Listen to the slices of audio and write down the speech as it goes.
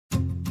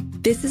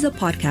This is a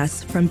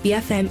podcast from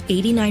BFM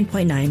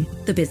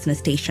 89.9, the business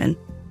station.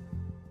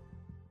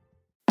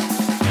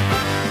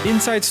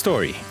 Inside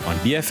Story on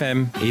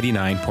BFM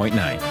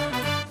 89.9.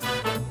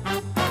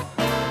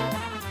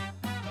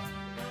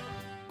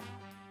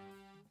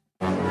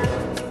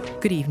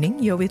 Good evening.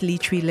 You're with Lee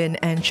Chui Lin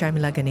and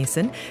Sharmila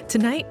Ganesan.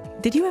 Tonight,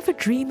 did you ever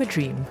dream a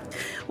dream?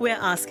 We're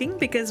asking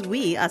because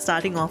we are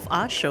starting off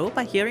our show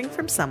by hearing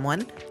from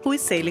someone who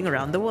is sailing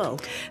around the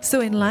world.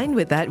 So in line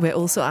with that, we're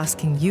also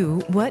asking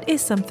you, what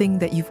is something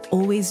that you've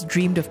always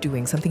dreamed of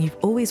doing, something you've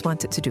always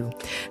wanted to do?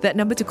 That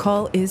number to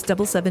call is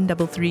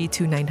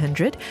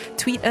 77332900.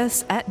 Tweet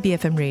us at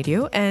BFM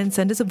Radio and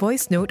send us a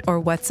voice note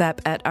or WhatsApp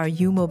at our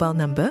U mobile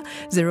number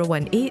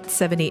 018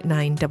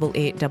 789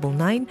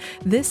 8899.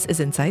 This is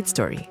Inside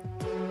Story.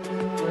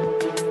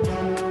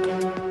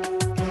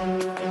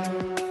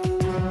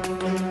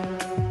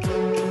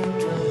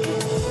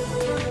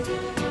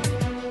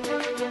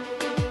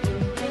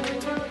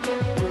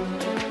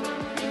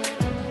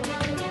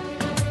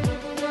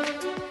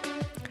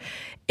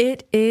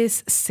 It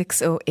is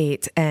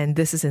 6:08 and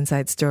this is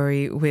Inside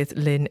Story with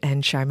Lynn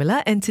and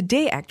Sharmila. And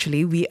today,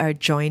 actually, we are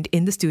joined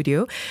in the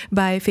studio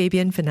by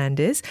Fabian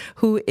Fernandez,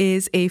 who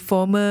is a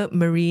former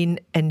marine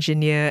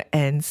engineer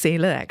and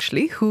sailor,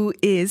 actually, who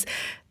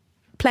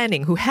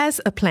has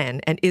a plan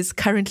and is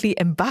currently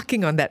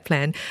embarking on that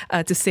plan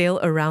to sail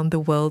around the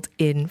world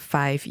in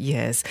 5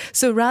 years.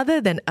 So rather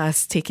than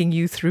us taking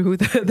you through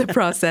the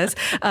process,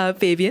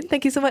 Fabian,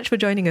 thank you so much for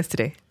joining us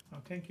today. Oh,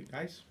 thank you,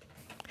 guys.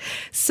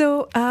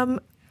 So,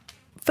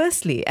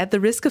 firstly, at the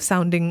risk of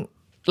sounding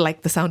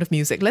like the sound of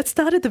music, let's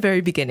start at the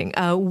very beginning.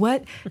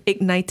 What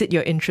ignited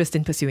your interest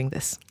in pursuing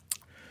this?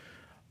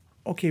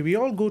 Okay, we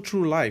all go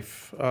through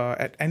life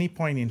at any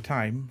point in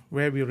time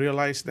where we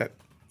realize that,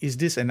 is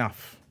this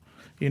enough?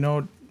 You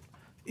know,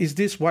 is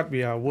this what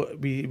we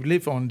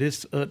live on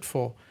this earth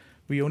for?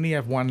 We only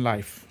have one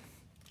life.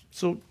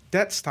 So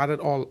the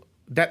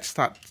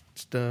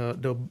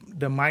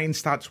mind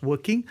starts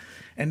working,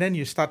 and then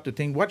you start to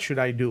think, what should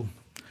I do?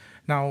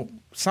 Now,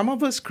 some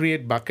of us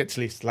create bucket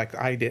lists like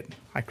I did.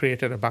 I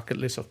created a bucket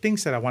list of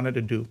things that I wanted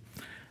to do.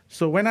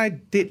 So when I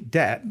did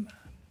that,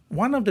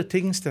 one of the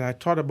things that I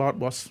thought about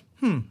was,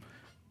 there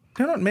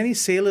are not many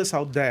sailors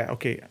out there.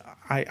 Okay,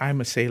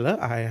 I'm a sailor.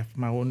 I have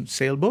my own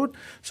sailboat.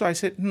 So I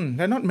said,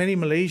 there are not many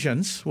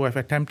Malaysians who have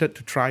attempted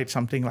to try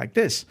something like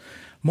this.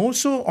 More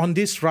so on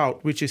this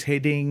route, which is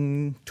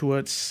heading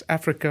towards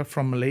Africa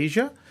from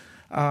Malaysia,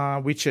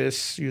 which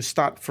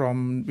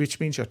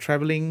means you're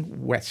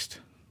traveling west.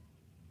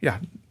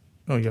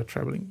 You're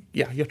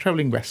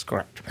traveling west,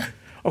 correct.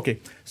 Okay,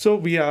 so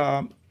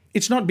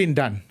it's not been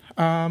done.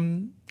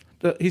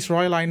 His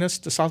Royal Highness,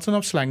 the Sultan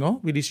of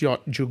Selangor, with his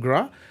yacht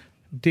Jugra,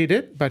 did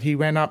it, but he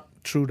went up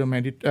through the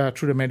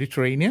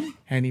Mediterranean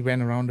and he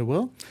went around the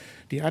world.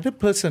 The other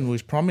person who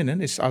is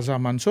prominent is Azhar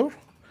Mansur.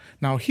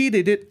 Now, he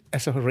did it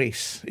as a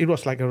race. It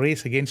was like a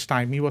race against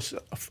time. It was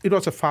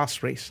a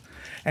fast race.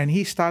 And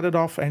he started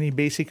off and he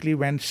basically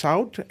went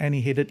south and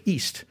he headed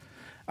east.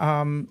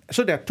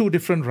 So there are two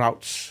different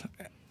routes.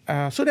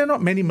 So there are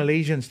not many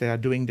Malaysians that are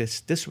doing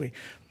this way.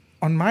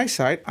 On my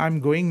side,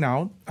 I'm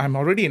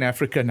already in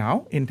Africa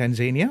now, in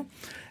Tanzania.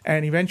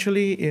 And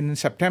eventually in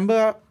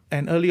September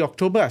and early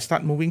October, I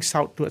start moving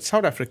south towards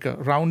South Africa,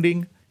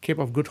 rounding Cape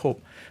of Good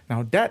Hope.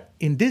 Now that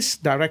in this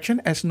direction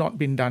has not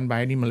been done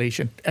by any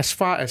Malaysian. As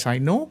far as I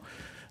know,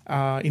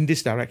 in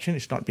this direction,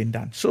 it's not been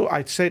done. So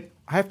I said,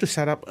 I have to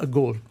set up a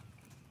goal.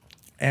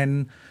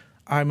 And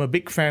I'm a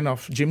big fan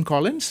of Jim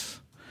Collins.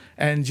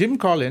 And Jim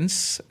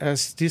Collins,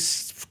 as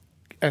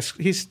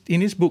he's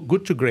in his book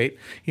Good to Great,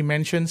 he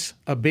mentions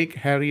a big,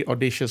 hairy,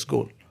 audacious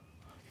goal.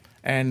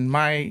 And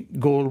my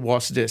goal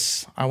was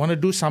this: I want to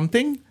do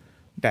something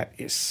that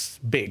is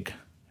big,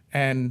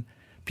 and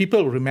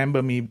people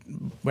remember me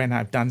when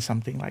I've done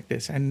something like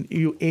this. And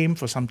you aim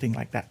for something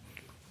like that.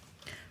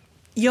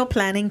 You're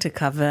planning to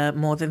cover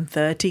more than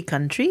 30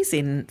 countries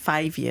in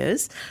 5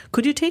 years.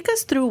 Could you take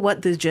us through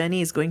what this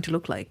journey is going to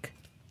look like?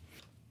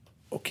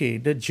 Okay,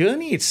 the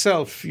journey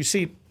itself, you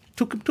see,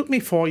 took me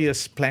 4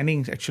 years.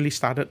 Planning actually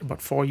started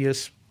about 4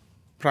 years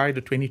prior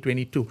to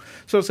 2022.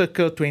 So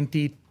circa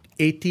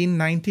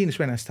 2018-19 is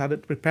when I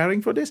started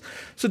preparing for this.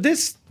 So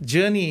this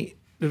journey,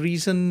 the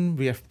reason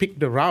we have picked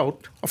the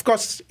route, of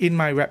course, in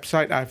my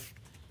website, I've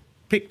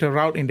picked a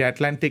route in the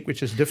Atlantic,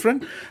 which is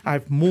different.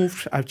 I've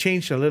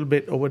changed a little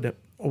bit over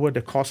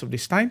the course of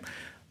this time.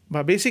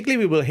 But basically,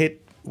 we will head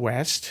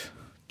west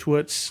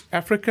towards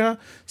Africa,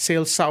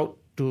 sail south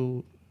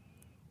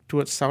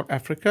towards South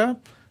Africa,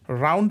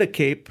 around the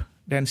Cape,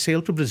 then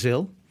sail to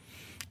Brazil,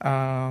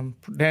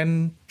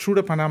 then through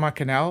the Panama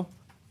Canal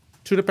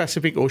to the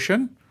Pacific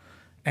Ocean,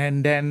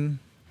 and then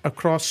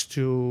across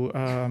to,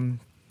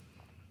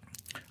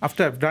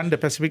 after I've done the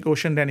Pacific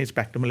Ocean, then it's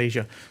back to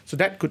Malaysia.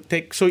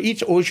 So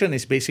each ocean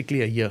is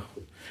basically a year.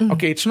 Mm.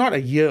 Okay, it's not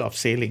a year of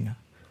sailing.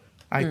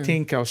 I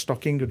think I was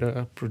talking to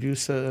the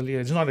producer earlier.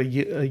 It's not a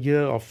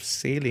year of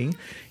sailing.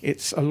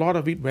 It's a lot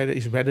of it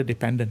is weather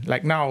dependent.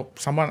 Like now,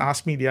 someone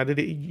asked me the other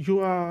day, you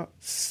are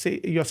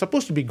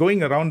supposed to be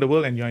going around the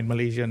world and you're in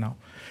Malaysia now.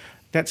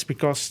 that's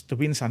because the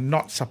winds are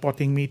not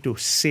supporting me to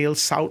sail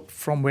south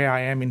from where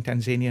I am in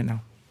Tanzania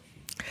now.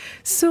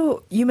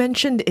 So you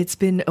mentioned it's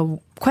been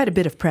quite a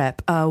bit of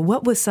prep.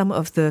 What were some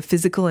of the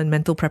physical and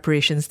mental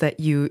preparations that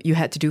you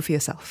had to do for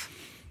yourself?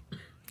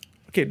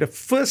 Okay, the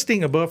first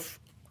thing above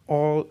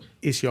all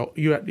is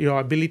your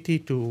ability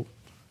to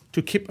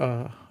keep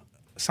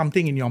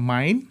something in your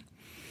mind.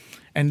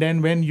 And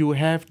then when you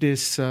have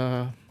this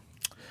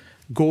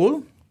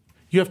goal,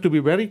 you have to be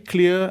very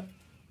clear,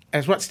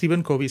 as what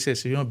Stephen Covey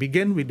says,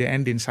 begin with the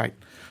end in sight.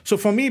 So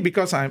for me,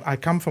 because I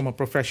come from a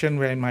profession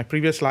where in my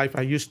previous life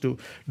I used to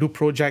do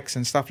projects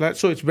and stuff like that,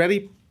 so it's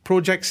very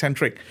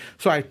project-centric.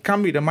 So I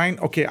come with the mind,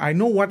 okay, I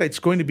know what it's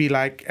going to be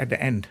like at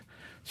the end.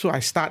 So I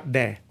start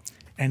there.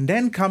 And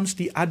then comes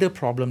the other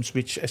problems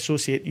which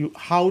associate you.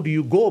 How do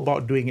you go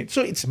about doing it?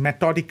 So it's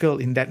methodical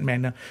in that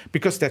manner,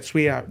 because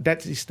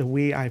that is the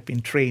way I've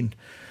been trained.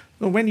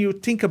 So when you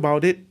think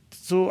about it,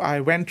 so I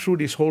went through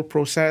this whole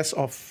process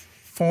of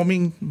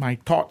forming my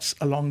thoughts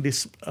along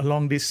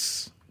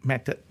this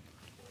method.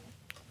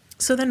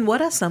 So then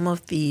what are some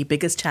of the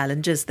biggest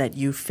challenges that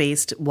you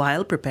faced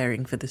while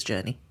preparing for this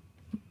journey?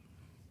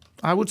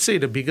 I would say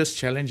the biggest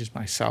challenge is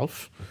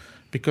myself,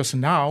 because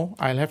now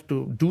I'll have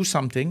to do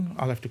something.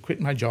 I'll have to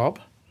quit my job.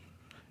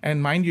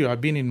 And mind you,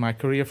 I've been in my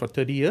career for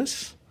 30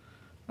 years.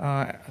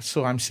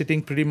 So I'm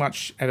sitting pretty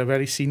much at a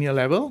very senior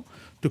level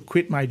to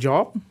quit my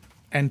job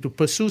and to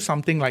pursue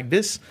something like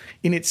this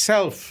in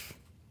itself.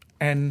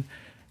 And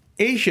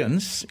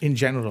Asians in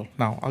general.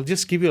 Now, I'll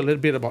just give you a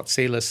little bit about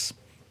sailors.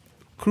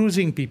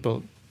 Cruising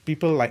people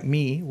like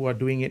me who are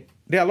doing it,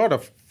 there are a lot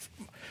of,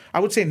 I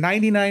would say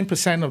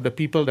 99% of the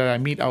people that I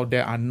meet out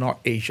there are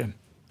not Asian.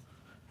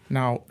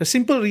 Now, the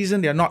simple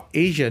reason they're not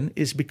Asian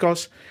is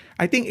because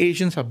I think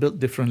Asians are built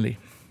differently.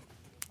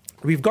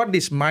 We've got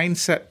this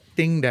mindset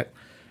thing that,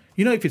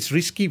 if it's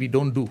risky, we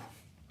don't do.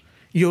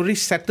 You already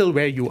settle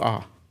where you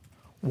are.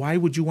 Why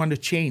would you want to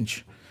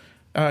change?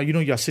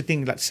 You're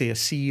sitting, let's say, a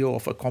CEO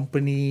of a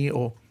company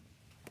or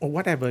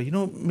whatever,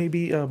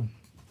 maybe a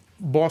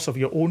boss of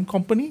your own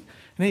company.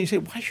 And then you say,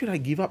 why should I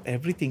give up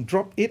everything?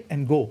 Drop it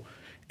and go.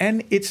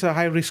 And it's a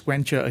high-risk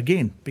venture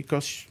again,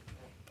 because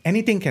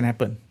anything can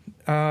happen.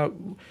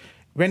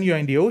 When you're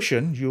in the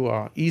ocean, you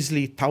are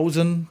easily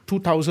 1,000,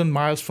 2,000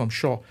 miles from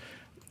shore.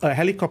 A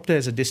helicopter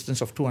has a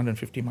distance of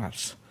 250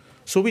 miles.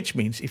 So which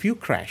means if you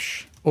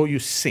crash or you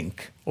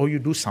sink or you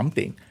do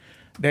something,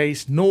 there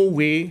is no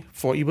way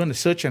for even a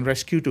search and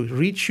rescue to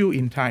reach you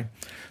in time.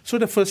 So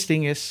the first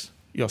thing is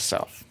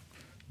yourself.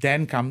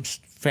 Then comes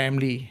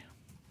family.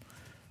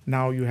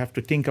 Now you have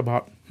to think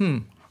about,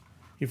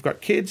 you've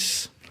got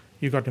kids,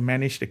 you've got to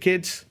manage the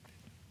kids.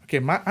 Okay,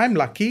 I'm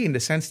lucky in the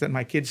sense that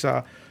my kids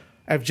have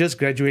just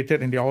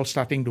graduated and they're all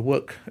starting to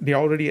work. They're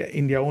already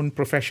in their own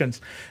professions.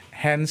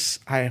 Hence,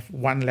 I have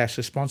one less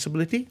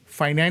responsibility.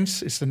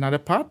 Finance is another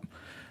part.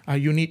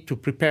 You need to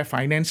prepare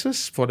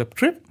finances for the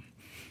trip.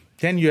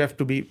 Then you have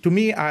to be, to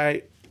me,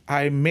 I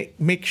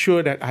make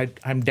sure that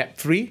I'm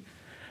debt-free.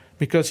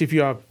 Because if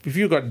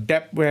you got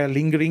debt where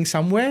lingering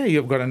somewhere,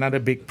 you've got another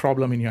big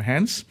problem in your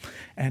hands.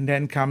 And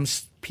then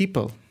comes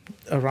people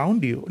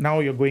around you. Now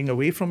you're going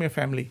away from your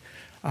family.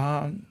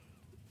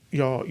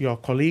 Your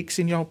colleagues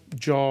in your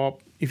job.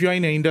 If you're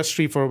in an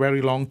industry for a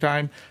very long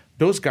time,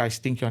 those guys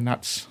think you're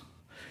nuts.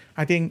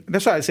 I think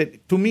that's why I said,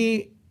 to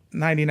me,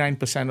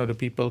 99% of the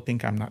people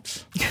think I'm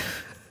nuts.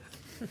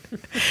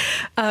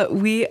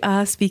 We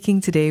are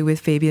speaking today with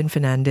Fabian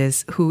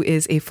Fernandez, who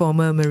is a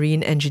former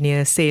marine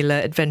engineer, sailor,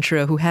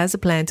 adventurer who has a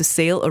plan to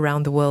sail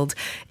around the world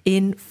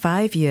in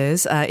 5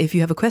 years. If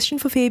you have a question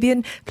for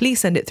Fabian,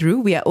 please send it through.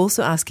 We are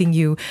also asking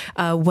you,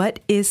 what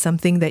is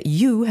something that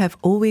you have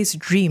always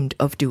dreamed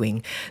of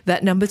doing?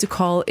 That number to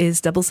call is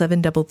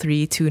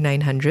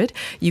 77332900.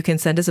 You can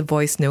send us a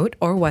voice note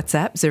or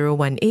WhatsApp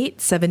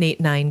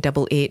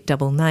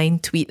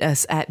 018-789-8899. Tweet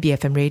us at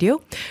BFM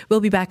Radio.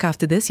 We'll be back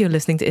after this. You're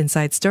listening to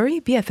Inside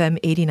Story, BFM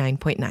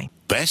 89.9.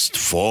 Best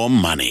for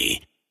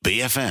money,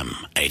 BFM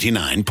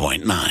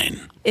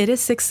 89.9. It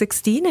is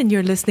 6:16 and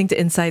you're listening to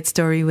Inside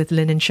Story with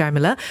Lynn and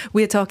Sharmila.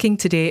 We're talking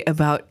today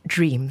about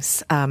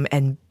dreams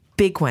and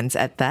big ones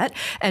at that.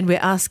 And we're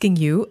asking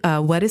you,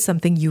 what is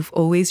something you've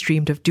always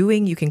dreamed of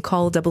doing? You can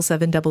call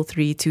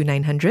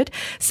 77332900,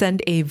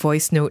 send a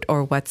voice note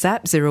or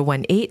WhatsApp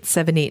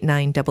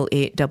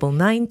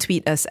 018-789-8899,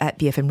 tweet us at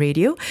BFM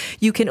Radio.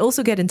 You can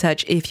also get in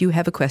touch if you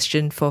have a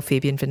question for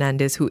Fabian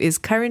Fernandez, who is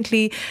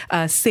currently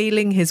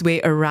sailing his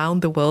way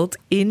around the world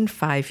in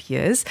 5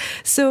 years.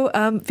 So,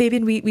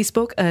 Fabian, we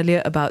spoke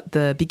earlier about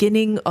the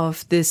beginning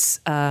of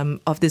this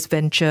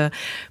venture.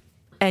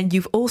 And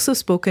you've also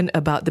spoken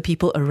about the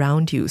people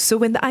around you. So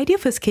when the idea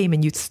first came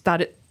and you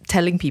started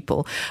telling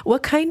people,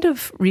 what kind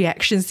of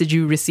reactions did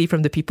you receive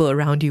from the people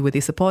around you? Were they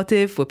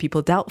supportive? Were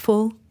people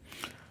doubtful?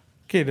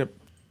 Okay, the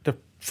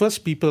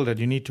first people that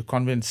you need to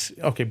convince,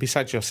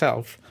 besides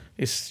yourself,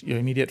 is your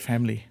immediate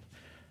family.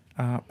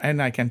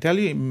 And I can tell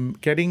you,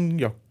 getting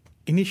your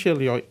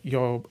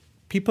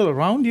people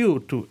around you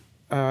to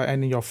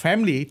and your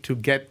family to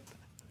get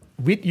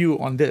with you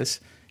on this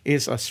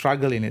is a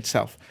struggle in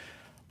itself.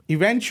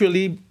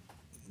 Eventually,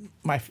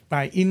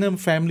 my inner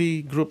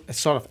family group has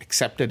sort of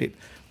accepted it.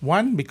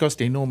 One, because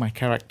they know my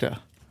character.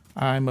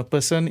 I'm a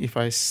person, if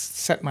I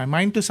set my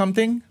mind to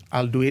something,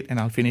 I'll do it and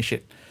I'll finish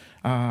it.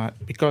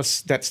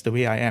 Because that's the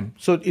way I am.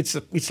 So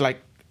it's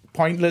like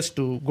pointless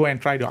to go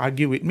and try to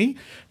argue with me,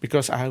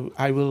 because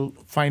I will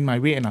find my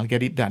way and I'll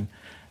get it done.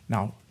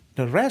 Now,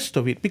 the rest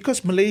of it,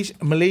 because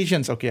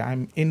Malaysians, okay,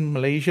 I'm in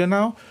Malaysia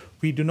now,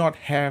 we do not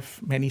have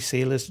many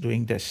sailors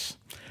doing this.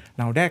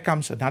 Now, there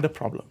comes another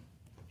problem.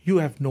 You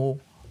have no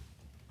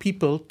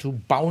people to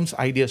bounce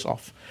ideas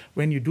off.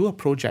 When you do a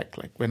project,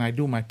 like when I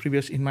do my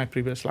previous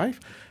life,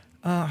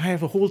 I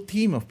have a whole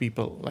team of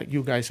people. Like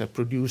you guys are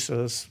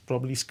producers,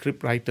 probably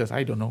script writers,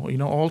 I don't know,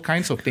 all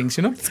kinds of things,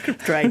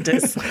 Script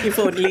writers, if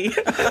only.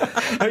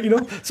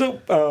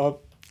 So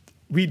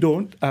we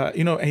don't,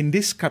 in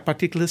this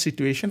particular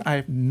situation, I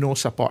have no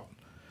support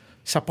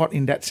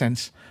in that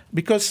sense.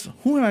 Because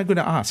who am I going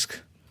to ask?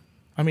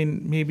 I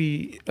mean,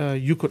 maybe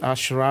you could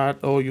ask Sharad,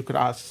 or you could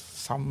ask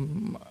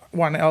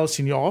someone else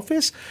in your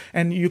office,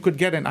 and you could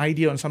get an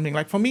idea on something.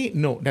 Like for me,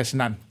 no, there's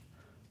none.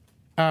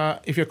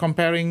 If you're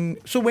comparing,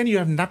 so when you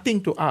have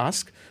nothing to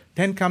ask,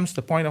 then comes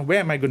the point of where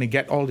am I going to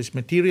get all this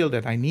material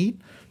that I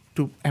need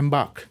to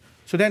embark?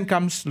 So then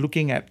comes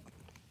looking at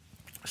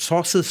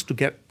sources to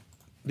get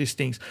these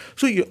things.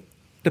 So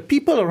the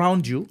people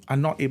around you are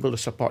not able to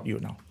support you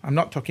now. I'm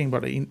not talking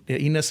about the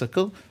inner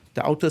circle,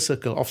 the outer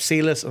circle of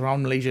sailors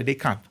around Malaysia. They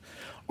can't.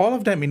 All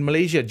of them in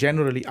Malaysia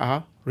generally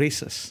are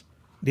racers.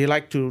 They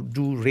like to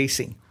do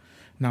racing.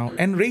 Now,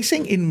 and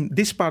racing in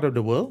this part of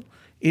the world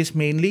is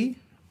mainly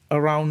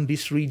around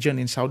this region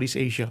in Southeast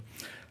Asia.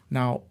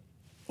 Now,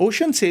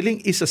 ocean sailing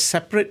is a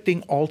separate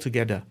thing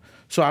altogether.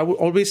 So I would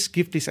always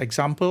give this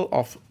example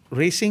of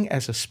racing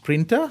as a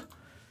sprinter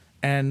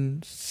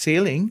and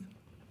sailing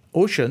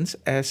oceans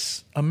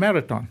as a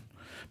marathon,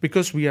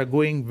 because we are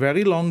going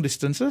very long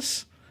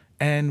distances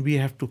and we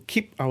have to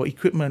keep our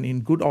equipment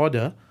in good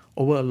order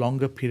over a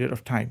longer period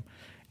of time.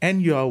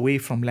 And you are away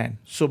from land.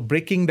 So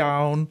breaking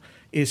down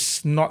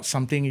is not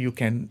something you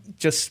can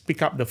just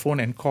pick up the phone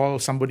and call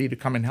somebody to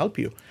come and help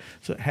you.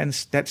 So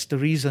hence, that's the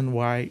reason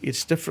why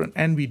it's different.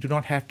 And we do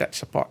not have that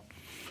support.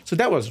 So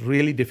that was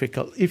really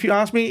difficult. If you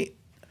ask me,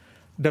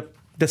 the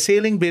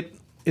sailing bit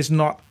is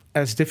not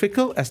as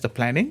difficult as the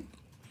planning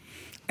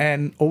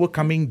and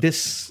overcoming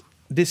this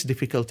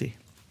difficulty.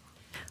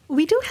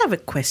 We do have a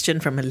question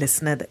from a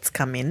listener that's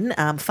come in.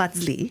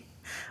 Fazli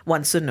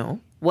wants to know,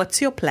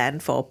 what's your plan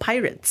for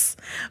pirates?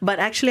 But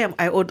actually,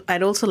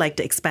 I'd also like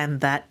to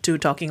expand that to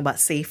talking about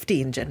safety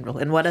in general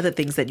and what are the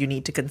things that you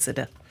need to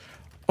consider.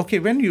 Okay,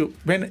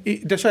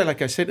 that's why,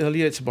 like I said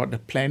earlier, it's about the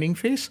planning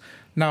phase.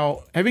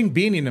 Now, having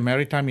been in the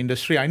maritime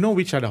industry, I know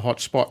which are the hot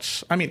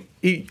spots. I mean,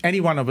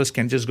 any one of us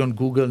can just go on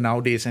Google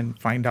nowadays and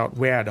find out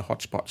where are the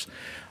hot spots.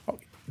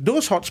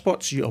 Those hot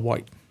spots you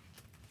avoid.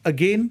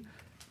 Again,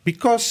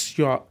 because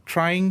you're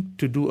trying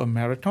to do a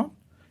marathon,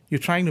 you're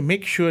trying to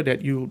make sure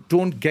that you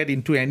don't get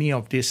into any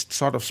of these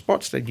sort of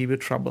spots that give you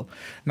trouble.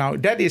 Now,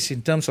 that is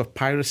in terms of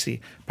piracy.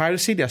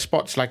 Piracy, there are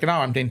spots. Like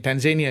now, I'm in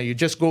Tanzania. You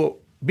just go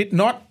a bit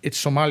north,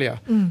 it's Somalia.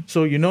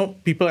 So,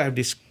 people have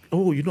this,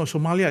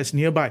 Somalia is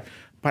nearby.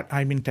 But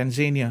I'm in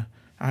Tanzania.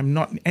 I'm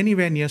not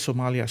anywhere near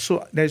Somalia.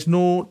 So there's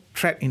no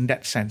threat in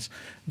that sense.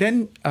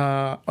 Then,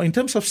 in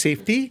terms of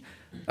safety,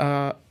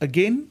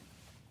 again,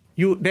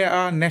 there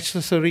are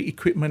necessary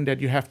equipment that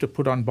you have to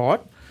put on board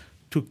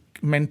to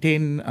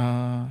maintain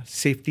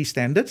safety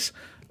standards.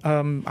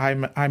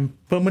 I'm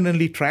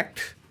permanently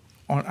tracked.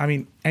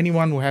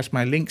 Anyone who has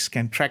my links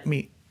can track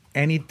me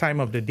any time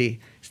of the day.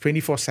 It's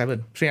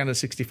 24/7,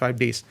 365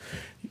 days.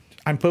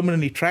 I'm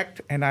permanently tracked,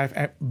 and I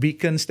have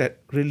beacons that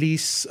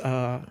release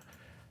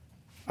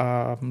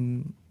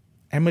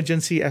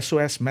emergency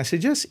SOS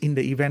messages in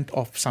the event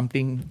of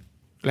something,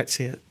 let's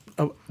say,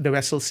 the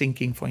vessel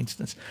sinking, for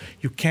instance.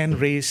 You can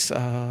raise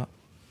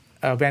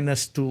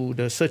awareness to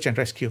the search and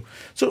rescue.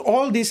 So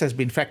all this has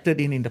been factored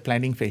in the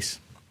planning phase.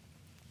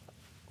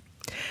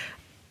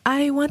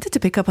 I wanted to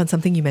pick up on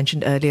something you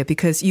mentioned earlier,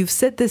 because you've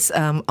said this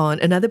on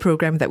another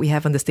program that we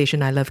have on the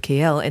station, I Love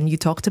KL, and you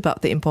talked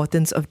about the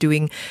importance of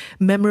doing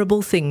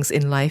memorable things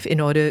in life in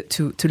order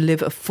to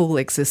live a full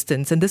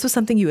existence. And this was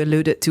something you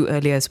alluded to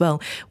earlier as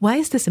well. Why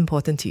is this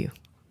important to you?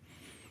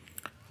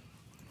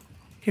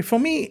 Okay, for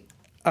me,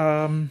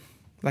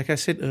 like I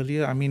said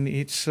earlier,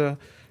 it's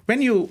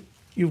when you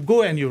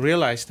go and you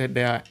realize that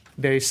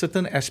there is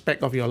certain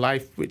aspect of your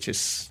life which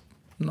is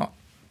not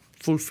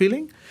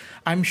fulfilling.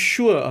 I'm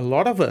sure a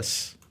lot of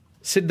us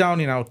sit down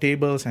in our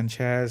tables and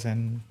chairs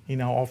and in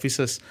our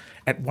offices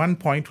at one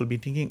point will be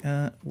thinking,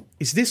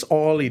 is this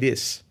all it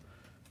is?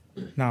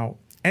 Now,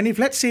 and if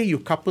let's say you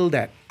couple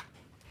that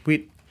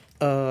with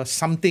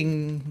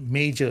something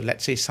major,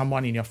 let's say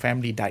someone in your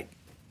family died,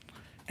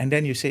 and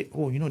then you say,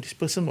 this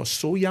person was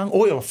so young,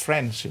 or your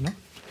friends,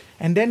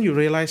 and then you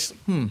realize,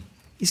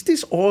 is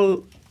this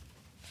all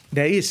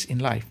there is in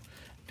life?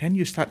 Then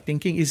you start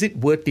thinking, is it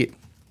worth it?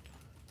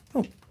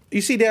 No.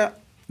 You see, there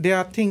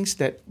are things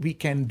that we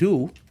can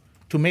do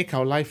to make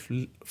our life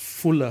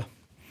fuller.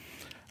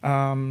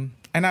 And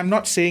I'm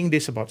not saying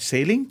this about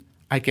sailing.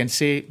 I can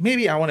say,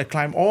 maybe I want to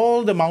climb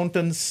all the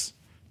mountains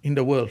in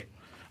the world.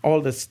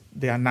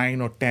 There are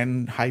 9 or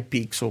 10 high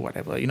peaks or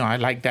whatever. I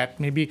like that.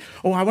 Maybe,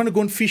 I want to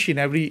go and fish in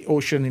every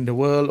ocean in the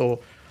world, or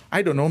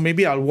I don't know,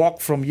 maybe I'll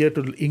walk from here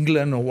to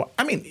England or what.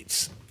 I mean,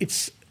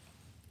 it's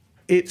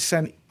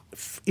an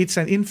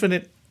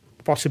infinite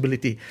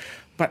possibility.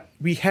 But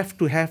we have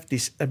to have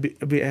this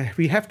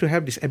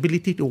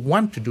ability to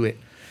want to do it.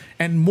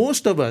 And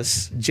most of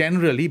us,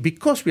 generally,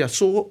 because we are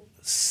so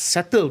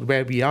settled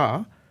where we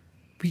are,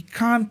 we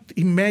can't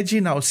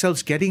imagine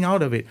ourselves getting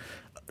out of it.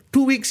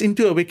 2 weeks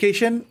into a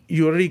vacation,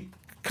 you already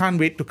can't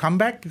wait to come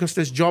back because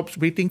there's jobs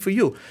waiting for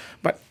you.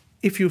 But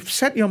if you've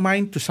set your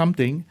mind to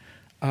something,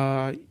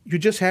 you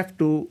just have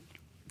to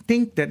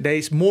think that there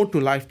is more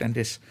to life than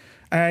this.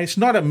 It's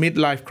not a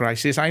midlife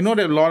crisis. I know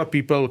that a lot of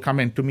people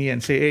come in to me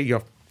and say, hey,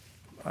 you're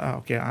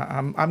okay,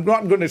 I'm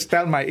not going to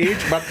tell my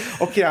age, but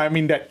okay, I'm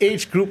in that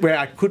age group where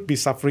I could be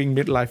suffering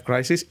midlife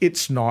crisis.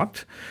 It's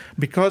not,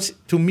 because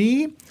to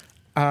me,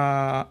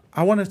 I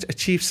want to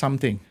achieve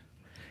something,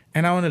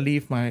 and I want to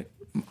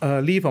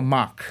leave a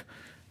mark.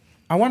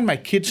 I want my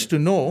kids to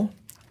know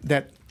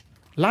that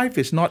life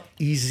is not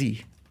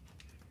easy,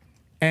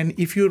 and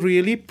if you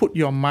really put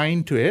your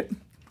mind to it,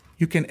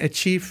 you can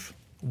achieve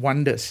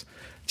wonders.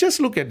 Just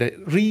look at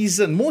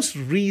the most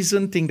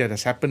recent thing that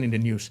has happened in the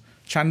news,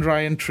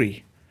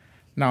 Chandrayaan-3.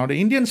 Now,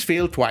 the Indians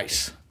failed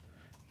twice.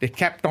 They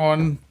kept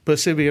on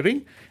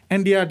persevering,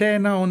 and they are there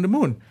now on the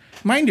moon.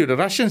 Mind you, the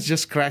Russians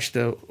just crashed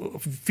a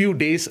few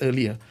days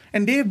earlier,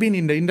 and they have been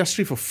in the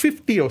industry for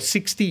 50 or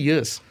 60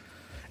 years.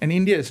 And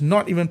India has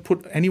not even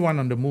put anyone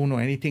on the moon or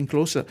anything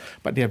closer,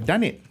 but they have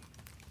done it.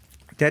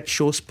 That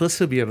shows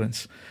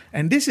perseverance.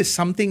 And this is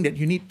something that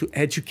you need to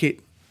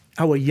educate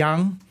our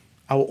young,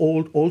 our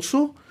old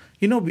also.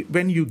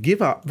 When you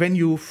give up, when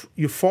you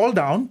fall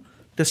down,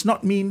 does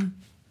not mean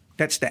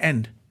that's the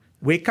end.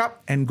 Wake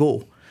up and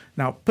go.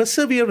 Now,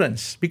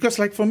 perseverance, because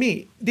like for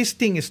me, this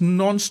thing is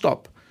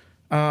non-stop.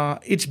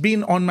 It's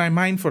been on my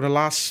mind for the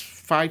last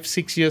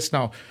 5-6 years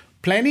now.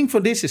 Planning for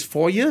this is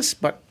 4 years,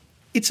 but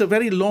it's a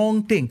very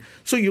long thing.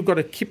 So you've got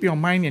to keep your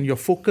mind and your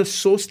focus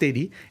so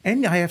steady.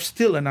 And I have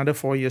still another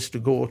 4 years to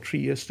go or 3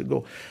 years to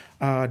go,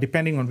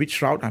 depending on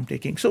which route I'm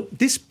taking. So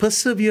this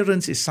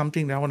perseverance is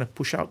something that I want to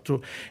push out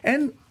through.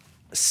 And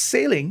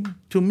sailing,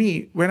 to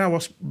me, when I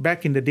was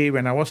back in the day,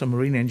 when I was a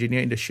marine engineer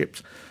in the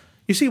ships,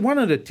 you see, one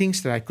of the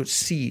things that I could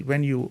see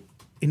when you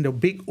in the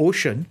big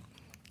ocean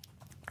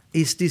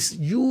is this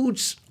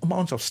huge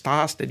amounts of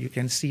stars that you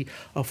can see,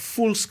 a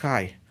full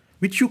sky,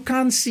 which you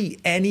can't see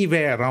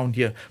anywhere around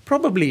here.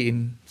 Probably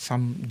in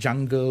some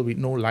jungle with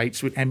no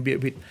lights, with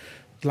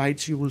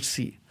lights you will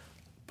see.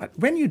 But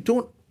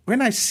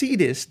when I see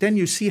this, then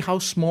you see how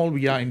small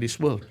we are in this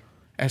world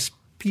as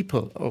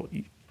people or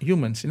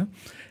humans,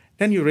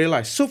 Then you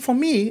realize. So for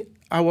me,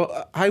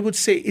 I would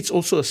say it's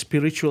also a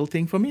spiritual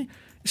thing for me.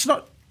 It's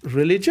not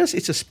religious,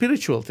 it's a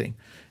spiritual thing,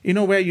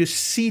 where you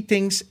see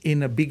things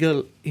in a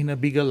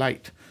bigger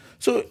light.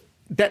 So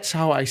that's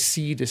how I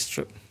see this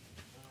trip.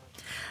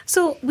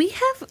 So we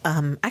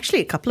have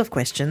actually a couple of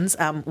questions.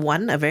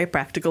 One, a very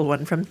practical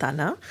one from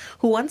Tana,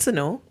 who wants to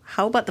know,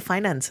 how about the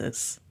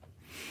finances?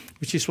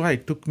 Which is why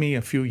it took me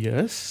a few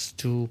years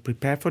to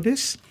prepare for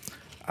this.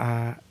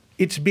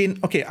 It's been,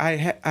 okay,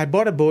 I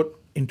bought a boat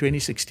in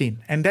 2016.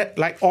 And that,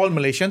 like all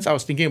Malaysians, I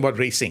was thinking about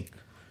racing.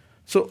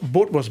 So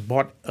boat was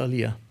bought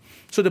earlier.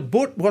 So the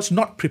boat was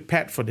not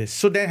prepared for this.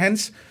 So then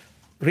hence,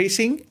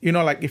 racing,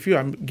 like if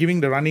I'm giving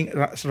the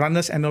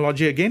runner's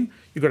analogy again,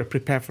 you got to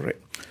prepare for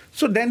it.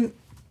 So then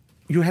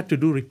you had to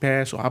do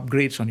repairs or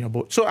upgrades on your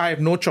boat. So I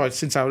have no choice.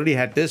 Since I already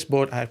had this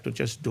boat, I have to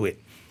just do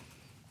it.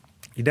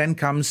 It then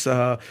comes,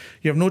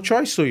 you have no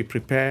choice, so you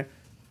prepare.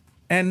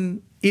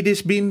 And it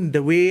has been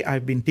the way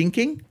I've been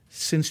thinking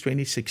since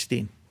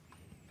 2016.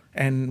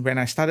 And when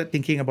I started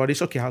thinking about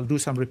this, okay, I'll do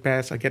some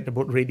repairs, I'll get the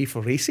boat ready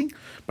for racing.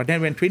 But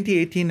then when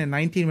 2018 and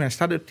 19, when I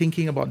started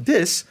thinking about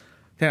this,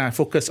 then I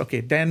focused,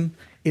 okay, then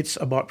it's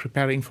about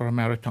preparing for a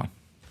marathon.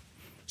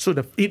 So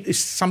it is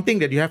something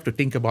that you have to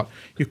think about.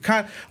 You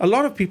can't, a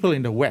lot of people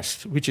in the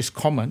West, which is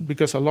common,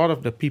 because a lot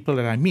of the people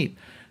that I meet,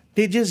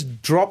 they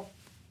just drop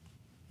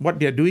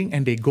what they're doing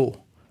and they go.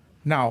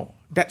 Now,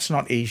 that's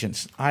not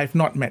Asians. I've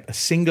not met a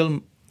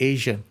single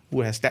Asian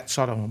who has that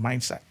sort of a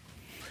mindset.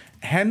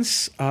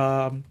 Hence,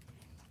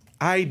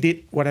 I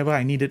did whatever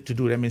I needed to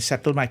do. I mean,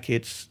 settle my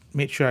kids,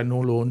 made sure I had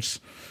no loans,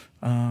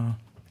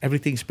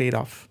 everything's paid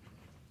off.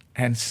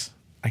 Hence,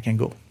 I can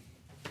go.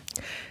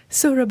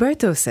 So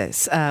Roberto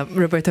says,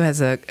 Roberto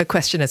has a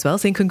question as well,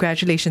 saying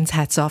congratulations,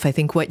 hats off. I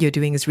think what you're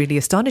doing is really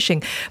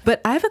astonishing.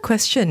 But I have a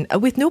question.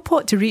 With no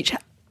port to reach,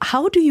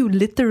 how do you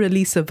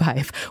literally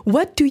survive?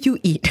 What do you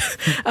eat?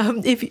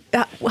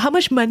 How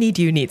much money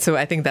do you need? So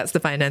I think that's the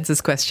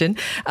finances question.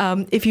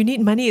 If you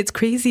need money, it's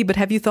crazy. But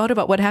have you thought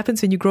about what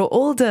happens when you grow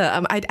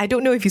older? I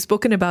don't know if you've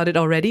spoken about it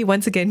already.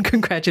 Once again,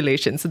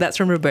 congratulations. So that's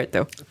from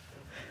Roberto.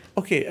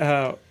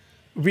 Okay.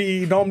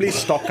 We normally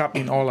stock up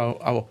in all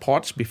our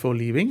ports before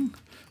leaving.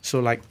 So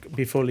like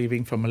before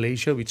leaving from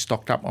Malaysia, we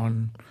stocked up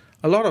on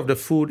a lot of the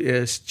food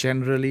is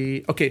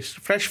generally, okay,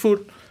 fresh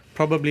food,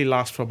 probably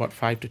last for about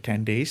 5 to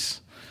 10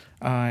 days.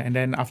 And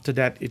then after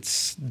that,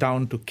 it's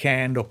down to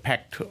canned or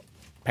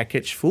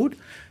packaged food.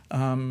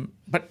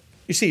 But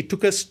you see, it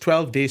took us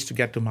 12 days to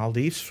get to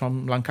Maldives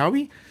from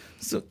Langkawi.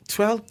 So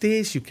 12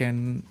 days, you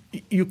can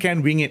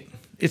wing it.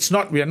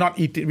 We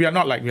are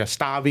not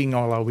starving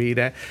all our way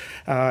there.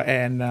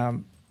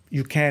 And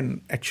you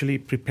can actually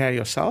prepare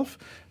yourself.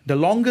 The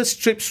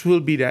longest trips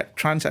will be the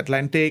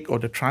transatlantic or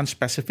the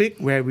trans-Pacific,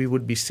 where we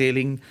would be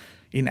sailing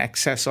in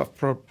excess of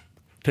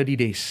 30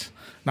 days.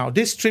 Now,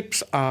 these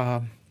trips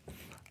are,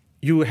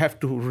 you have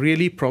to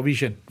really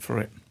provision for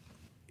it.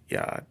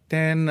 Yeah.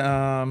 Then,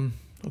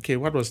 okay,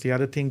 what was the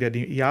other thing that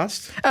he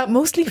asked?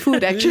 Mostly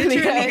food, actually.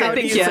 How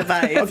do you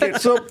survive? Okay,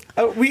 so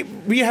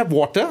we have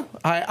water.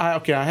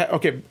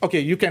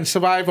 Okay. You can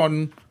survive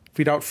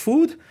without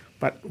food,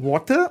 but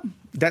water,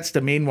 that's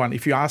the main one,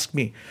 if you ask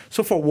me.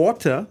 So for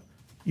water,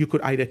 you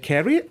could either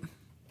carry it,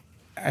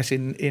 as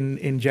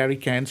in jerry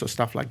cans or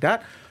stuff like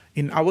that.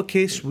 In our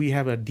case, we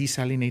have a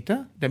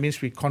desalinator. That means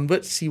we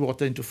convert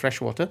seawater into fresh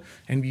water,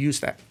 and we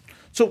use that.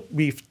 So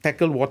we've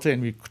tackled water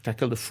and we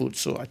tackle the food.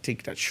 So I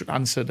think that should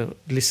answer the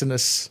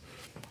listener's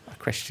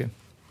question.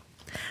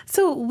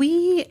 So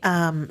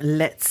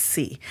let's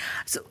see.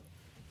 So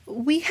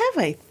we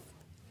have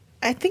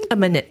I think a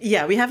minute.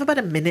 Yeah, we have about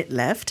a minute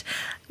left.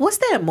 Was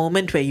there a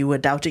moment where you were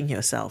doubting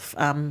yourself?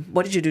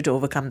 What did you do to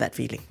overcome that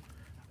feeling?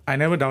 I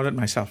never doubted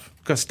myself,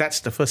 because that's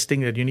the first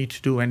thing that you need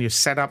to do when you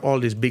set up all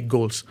these big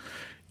goals.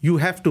 You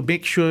have to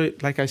make sure,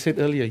 like I said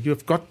earlier,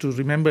 you've got to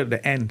remember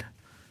the end.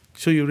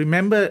 So you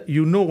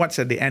know what's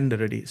at the end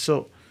already.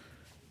 So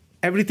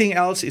everything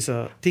else is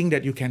a thing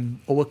that you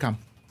can overcome.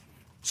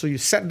 So you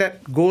set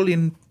that goal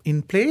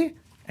in play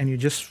and you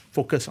just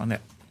focus on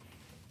it.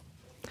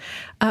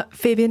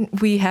 Fabian,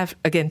 we have,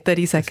 again,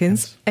 30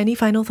 seconds. Yes. Any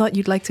final thought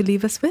you'd like to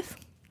leave us with?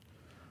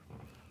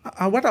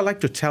 What I like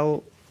to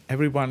tell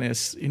everyone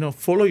is,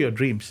 follow your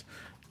dreams.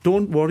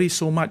 Don't worry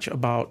so much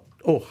about,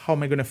 how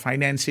am I going to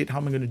finance it? How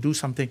am I going to do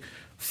something?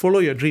 Follow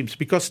your dreams,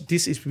 because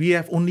we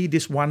have only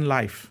this one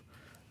life.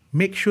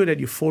 Make sure that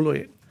you follow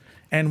it.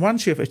 And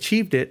once you have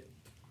achieved it,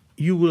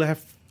 you will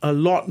have a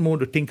lot more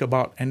to think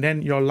about, and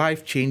then your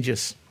life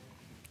changes.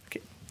 Okay.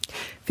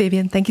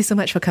 Fabian, thank you so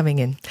much for coming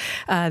in.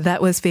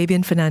 That was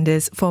Fabian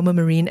Fernandez, former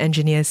marine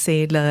engineer,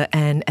 sailor,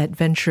 and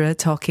adventurer,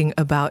 talking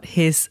about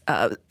his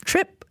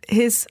trip,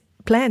 his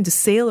plan to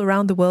sail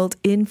around the world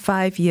in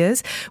 5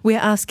 years. We're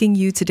asking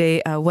you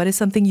today, what is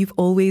something you've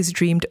always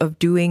dreamed of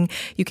doing?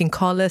 You can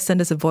call us,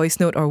 send us a voice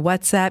note or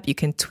WhatsApp. You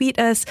can tweet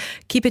us.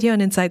 Keep it here on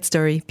Inside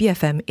Story,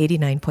 BFM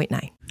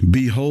 89.9.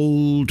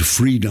 Behold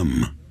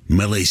freedom,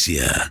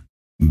 Malaysia.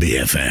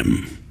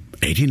 BFM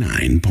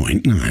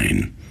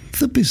 89.9,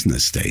 the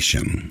business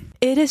station.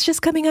 It is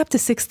just coming up to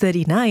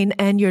 6:39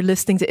 and you're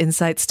listening to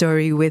Inside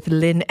Story with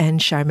Lynn and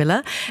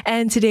Sharmila.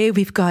 And today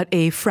we've got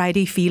a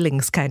Friday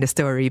feelings kind of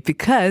story,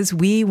 because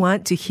we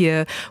want to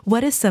hear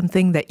what is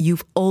something that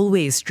you've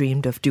always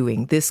dreamed of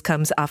doing. This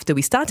comes after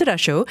we started our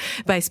show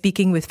by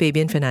speaking with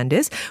Fabian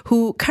Fernandez,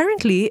 who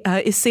currently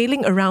is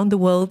sailing around the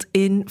world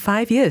in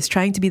 5 years,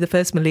 trying to be the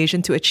first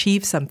Malaysian to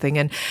achieve something.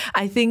 And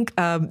I think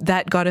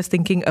that got us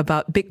thinking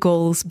about big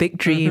goals, big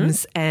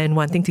dreams, and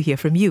wanting to hear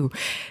from you.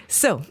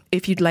 So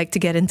if you'd like to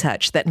get in touch,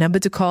 that number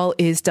to call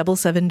is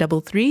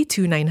 7733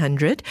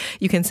 2900.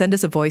 You can send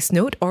us a voice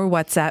note or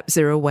WhatsApp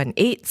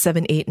 018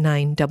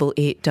 789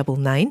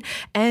 8899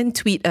 and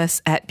tweet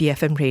us at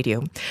BFM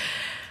Radio.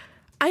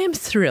 I am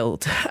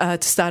thrilled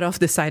to start off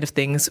this side of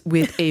things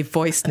with a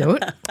voice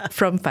note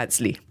from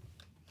Fadzli.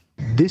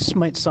 This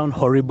might sound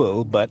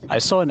horrible, but I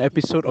saw an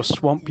episode of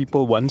Swamp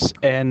People once,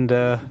 and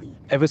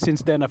ever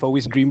since then I've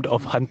always dreamed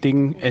of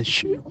hunting and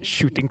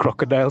shooting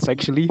crocodiles,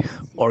 actually,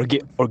 or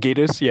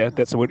gators. Yeah,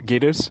 that's the word,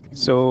 gators.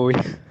 So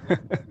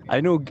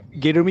I know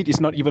gator meat is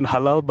not even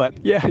halal, but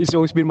yeah, it's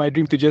always been my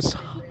dream to just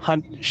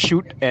hunt,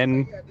 shoot,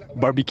 and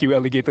barbecue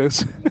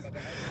alligators.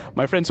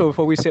 My friends have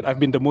always said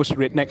I've been the most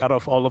redneck out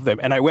of all of them,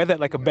 and I wear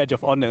that like a badge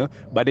of honor.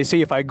 But they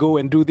say if I go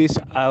and do this,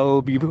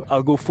 I'll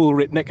go full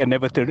redneck and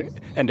never turn,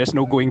 and there's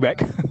no going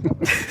back.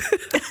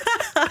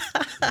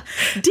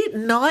 Did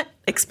not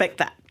expect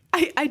that.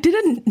 I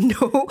didn't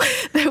know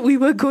that we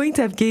were going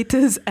to have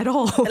gators at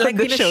all Like on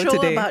the in a show show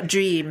today. about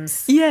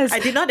dreams. Yes. I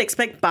did not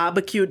expect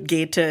barbecued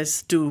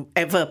gators to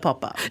ever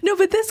pop up. No,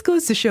 but this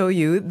goes to show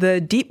you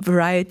the deep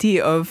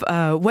variety of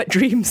what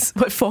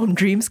form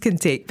dreams can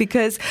take.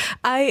 Because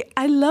I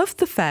love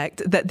the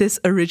fact that this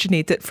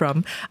originated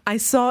from, I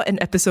saw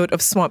an episode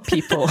of Swamp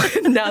People.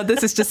 Now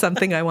this is just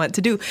something I want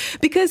to do.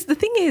 Because the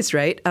thing is,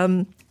 right,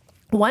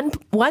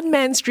 one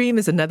man's dream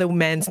is another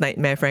man's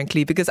nightmare,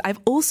 frankly, because I've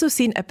also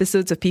seen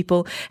episodes of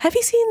people. Have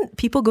you seen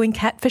people going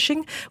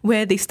catfishing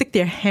where they stick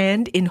their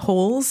hand in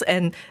holes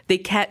and they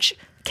catch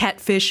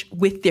catfish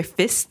with their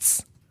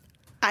fists?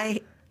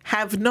 I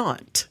have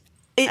not.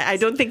 I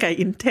don't think I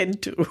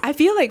intend to. I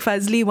feel like,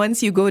 Fazli,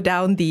 once you go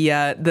down the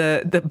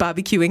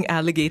barbecuing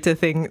alligator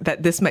thing,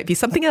 that this might be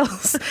something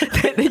else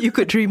that you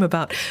could dream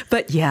about.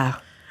 But yeah.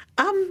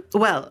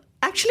 Well,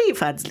 Actually,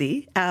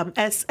 Fadzli,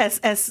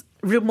 as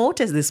remote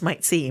as this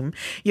might seem,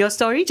 your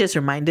story just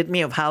reminded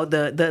me of how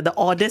the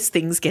oddest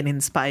things can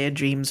inspire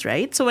dreams,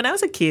 right? So when I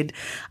was a kid,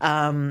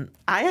 I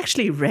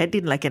actually read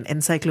in like an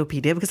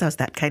encyclopedia, because I was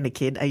that kind of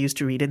kid. I used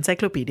to read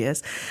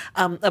encyclopedias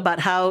about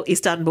how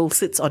Istanbul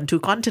sits on two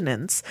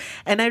continents.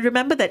 And I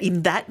remember that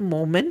in that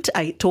moment,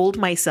 I told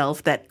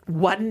myself that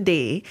one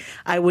day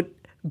I would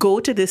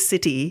go to this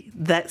city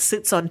that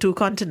sits on two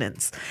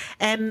continents.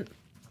 And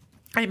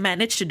I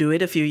managed to do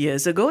it a few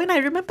years ago, and I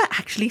remember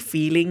actually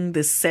feeling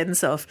this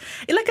sense of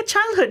like a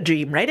childhood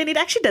dream, right? And it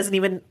actually doesn't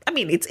even, I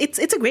mean, it's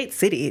a great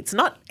city. It's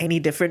not any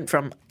different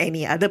from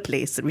any other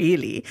place,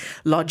 really,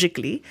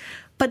 logically.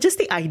 But just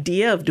the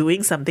idea of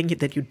doing something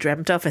that you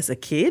dreamt of as a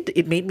kid,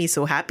 it made me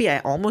so happy. I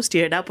almost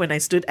teared up when I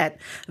stood at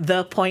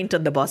the point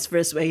on the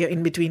Bosphorus where you're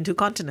in between two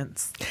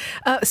continents.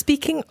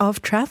 Speaking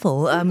of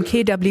travel,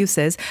 KW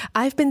says,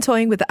 I've been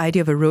toying with the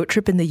idea of a road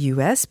trip in the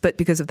US, but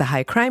because of the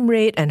high crime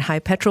rate and high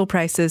petrol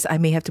prices, I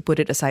may have to put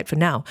it aside for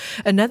now.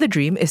 Another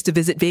dream is to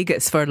visit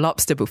Vegas for a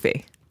lobster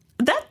buffet.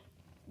 That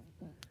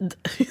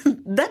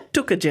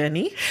took a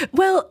journey.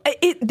 Well,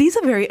 these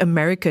are very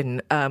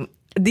American.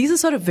 These are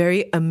sort of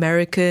very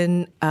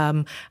American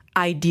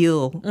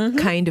ideal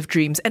kind of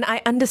dreams. And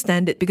I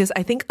understand it because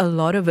I think a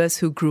lot of us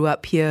who grew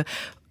up here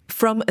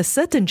from a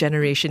certain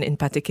generation in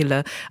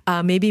particular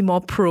are maybe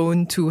more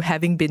prone to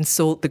having been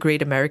sold the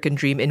great American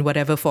dream in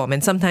whatever form.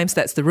 And sometimes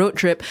that's the road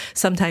trip,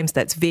 sometimes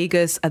that's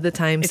Vegas, other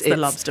times it's the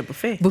lobster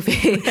buffet.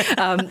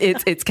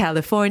 It's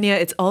California,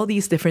 it's all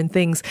these different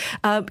things.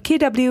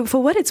 KW,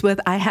 for what it's worth,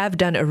 I have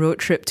done a road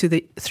trip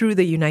through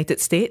the United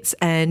States,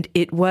 and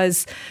it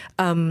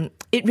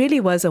really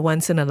was a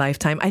once in a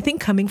lifetime. I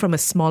think coming from a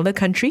smaller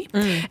country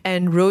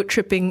and road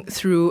tripping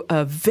through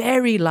a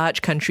very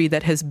large country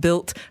that has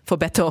built, for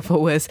better or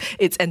for worse,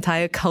 its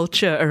entire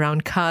culture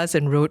around cars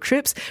and road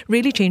trips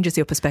really changes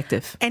your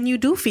perspective. And you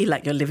do feel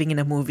like you're living in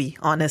a movie,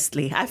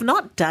 honestly. I've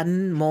not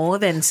done more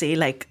than, say,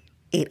 like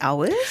 8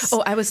 hours.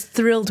 Oh, I was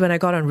thrilled when I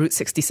got on Route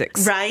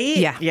 66. Right?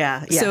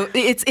 Yeah. So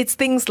it's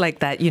things like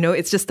that, you know,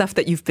 it's just stuff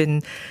that you've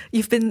been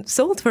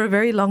sold for a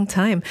very long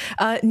time.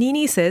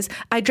 Nini says,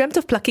 I dreamt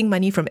of plucking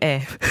money from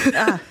air.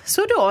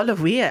 So do all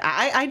of we.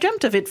 I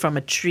dreamt of it from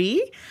a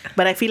tree,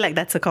 but I feel like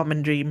that's a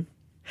common dream.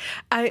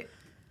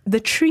 The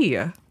tree?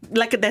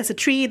 Like there's a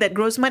tree that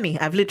grows money.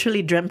 I've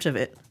literally dreamt of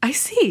it. I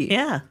see.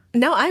 Yeah.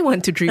 Now I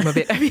want to dream of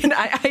it. I mean,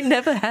 I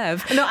never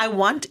have. No, I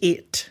want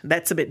it.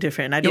 That's a bit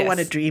different. I don't want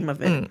to dream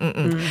of it.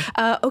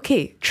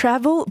 Okay,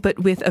 travel, but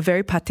with a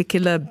very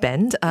particular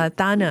bend.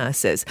 Tana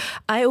says,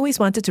 I always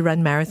wanted to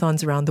run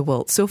marathons around the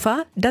world. So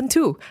far, done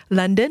 2,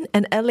 London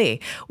and LA.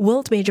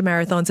 World major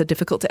marathons are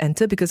difficult to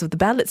enter because of the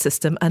ballot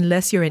system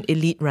unless you're an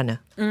elite runner.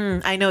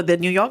 I know the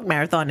New York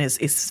Marathon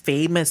is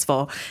famous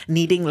for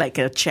needing like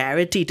a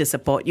charity to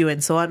support you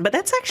and so on. But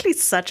that's actually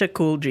such a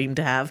cool dream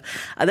to have.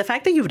 The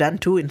fact that you've done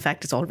 2, in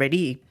fact, is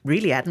already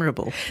really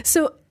admirable.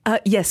 So,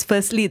 yes,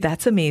 firstly,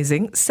 that's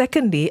amazing.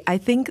 Secondly, I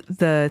think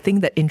the thing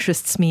that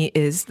interests me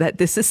is that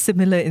this is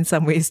similar in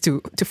some ways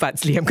to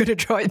Fadzli. I'm going to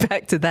draw it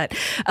back to that,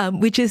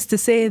 which is to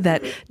say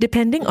that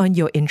depending on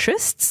your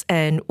interests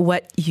and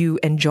what you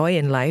enjoy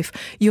in life,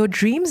 your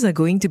dreams are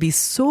going to be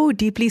so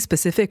deeply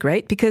specific,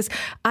 right? Because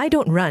I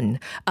don't run.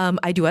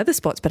 I do other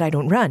sports, but I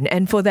don't run.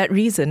 And for that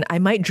reason, I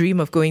might dream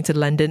of going to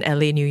London,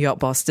 LA, New York,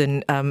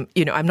 Boston. I'm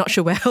not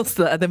sure where else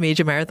the other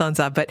major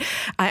marathons are, but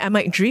I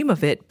might dream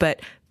of it,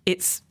 but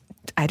it's,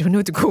 I don't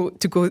know,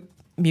 to go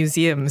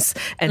museums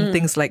and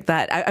things like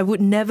that. I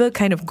would never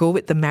kind of go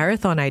with the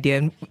marathon idea.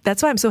 And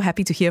that's why I'm so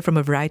happy to hear from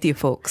a variety of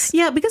folks.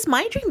 Yeah, because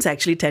my dreams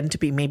actually tend to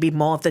be maybe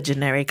more of the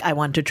generic, I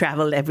want to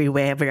travel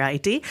everywhere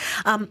variety.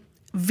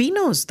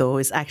 Vino's, though,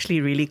 is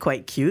actually really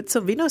quite cute.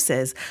 So Vino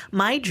says,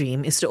 my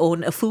dream is to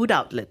own a food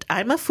outlet.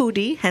 I'm a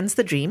foodie, hence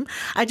the dream.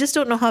 I just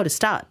don't know how to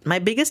start. My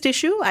biggest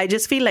issue, I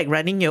just feel like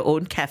running your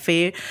own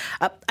cafe.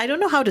 I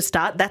don't know how to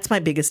start. That's my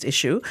biggest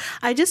issue.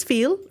 I just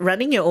feel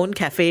running your own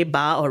cafe,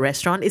 bar or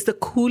restaurant is the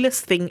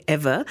coolest thing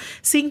ever.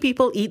 Seeing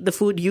people eat the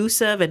food you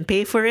serve and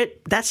pay for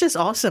it, that's just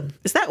awesome.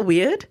 Is that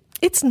weird?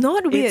 It's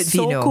not weird, It's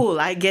so Vino. cool.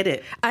 I get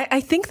it. I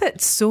think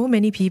that so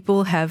many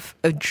people have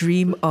a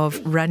dream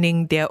of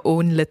running their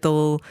own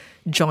little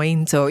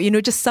joint or,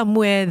 just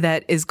somewhere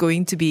that is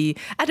going to be,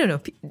 I don't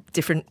know,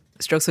 different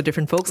strokes for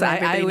different folks.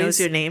 Everybody knows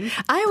your name.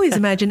 I always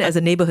imagine it as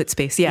a neighborhood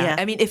space. Yeah. Yeah.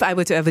 I mean, if I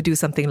were to ever do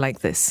something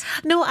like this.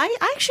 No, I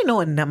actually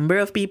know a number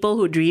of people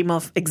who dream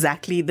of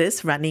exactly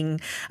this,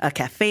 running a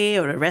cafe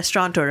or a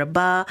restaurant or a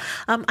bar.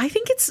 I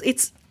think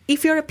it's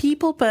if you're a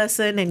people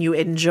person and you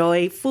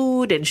enjoy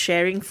food and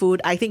sharing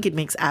food, I think it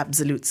makes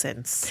absolute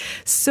sense.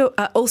 So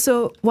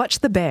also watch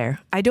The Bear.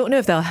 I don't know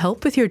if that'll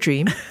help with your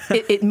dream.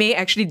 It may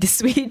actually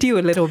dissuade you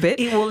a little bit.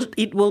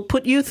 It will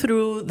put you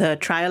through the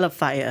trial of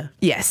fire.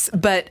 Yes,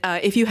 but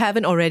if you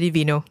haven't already,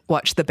 Vino,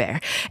 watch The Bear.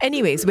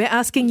 Anyways, we're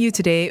asking you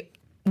today,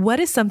 what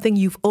is something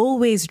you've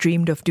always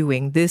dreamed of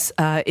doing? This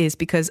is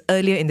because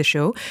earlier in the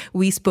show,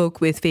 we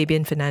spoke with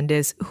Fabian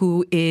Fernandez,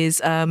 who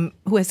has a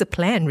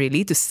plan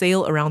really to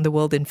sail around the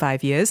world in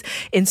 5 years.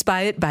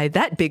 Inspired by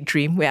that big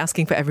dream, we're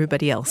asking for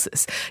everybody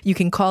else's. You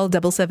can call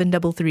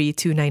 7733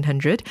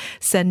 2900,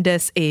 send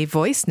us a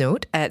voice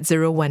note at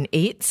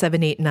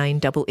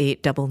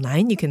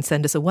 018-789-8899. You can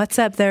send us a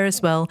WhatsApp there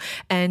as well,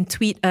 and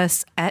tweet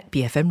us at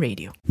BFM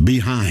Radio.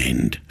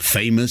 Behind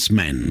Famous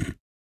Men.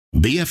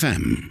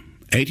 BFM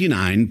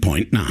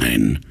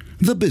 89.9,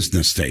 the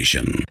business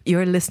station.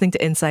 You're listening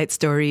to Inside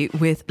Story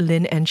with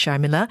Lynn and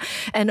Sharmila.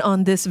 And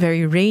on this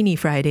very rainy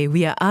Friday,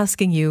 we are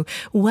asking you,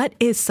 what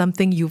is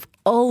something you've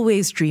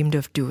always dreamed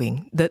of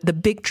doing? The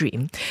big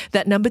dream.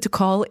 That number to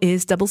call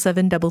is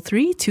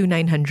 7733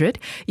 2900.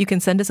 You can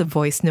send us a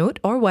voice note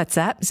or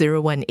WhatsApp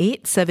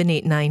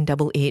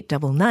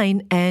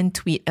 018-789-8899 and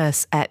tweet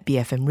us at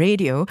BFM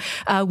Radio.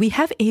 We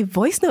have a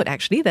voice note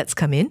actually that's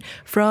come in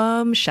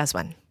from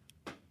Shazwan.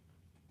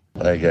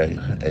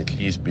 At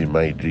least been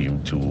my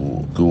dream to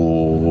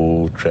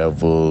go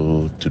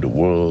travel to the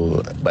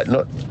world, but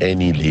not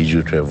any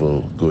leisure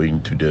travel,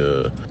 going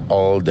to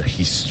all the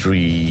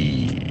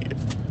history,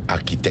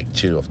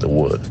 architecture of the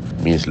world.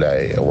 Means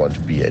like I want to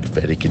be at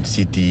Vatican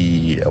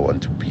City, I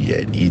want to be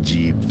at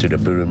Egypt, to the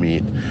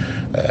pyramid,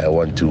 I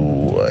want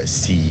to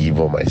see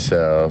for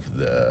myself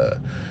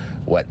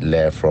what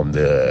left from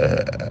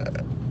the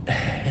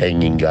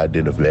Hanging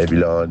Garden of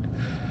Babylon.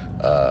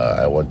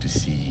 I want to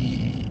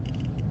see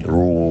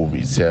Rome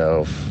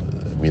itself,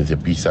 the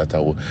Pisa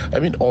Tower.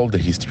 All the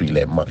history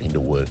landmark in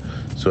the world.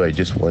 So I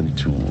just want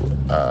to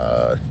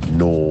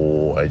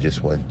know, I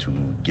just want to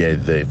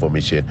gather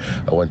information.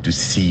 I want to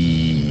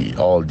see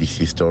all this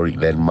historic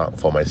landmark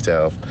for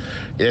myself.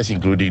 Yes,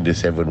 including the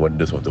 7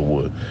 wonders of the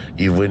world.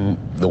 Even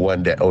the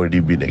one that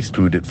already been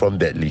excluded from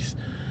that list.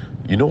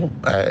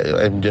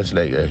 I'm just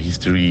like a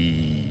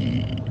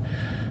history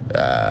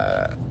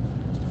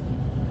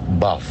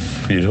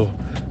buff,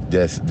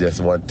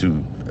 Just want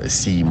to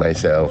see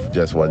myself,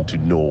 just want to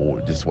know,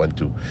 just want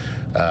to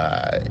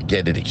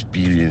get an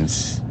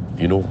experience,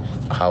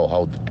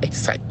 how the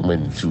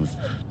excitement to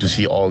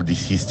see all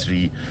this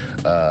history,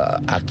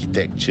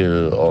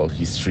 architecture, all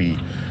history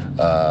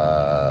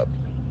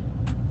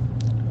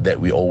that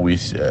we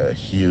always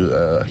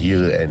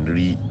hear and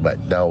read, but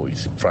now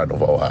it's in front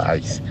of our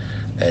eyes,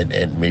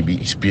 and maybe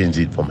experience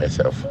it for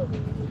myself.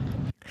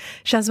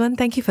 Shazwan,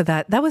 thank you for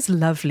that. That was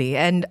lovely.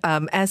 And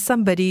as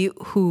somebody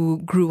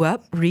who grew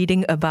up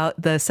reading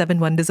about the 7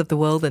 wonders of the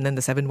world and then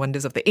the 7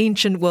 wonders of the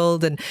ancient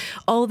world and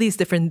all these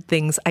different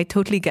things, I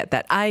totally get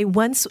that. I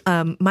once,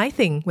 my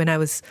thing when I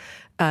was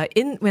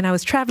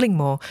traveling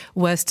more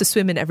was to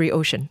swim in every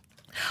ocean.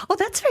 Oh,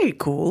 that's very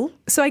cool.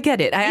 So I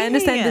get it. I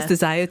understand this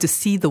desire to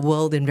see the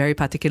world in very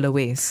particular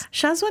ways.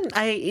 Shazwan,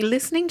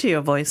 listening to your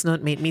voice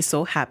note made me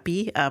so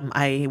happy.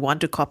 I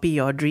want to copy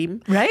your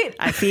dream. Right?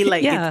 I feel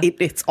like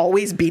it's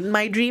always been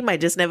my dream. I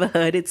just never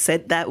heard it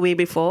said that way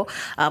before.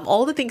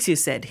 All the things you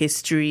said,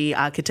 history,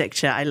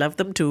 architecture, I love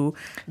them too.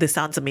 This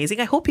sounds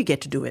amazing. I hope you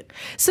get to do it.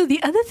 So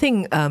the other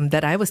thing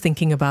that I was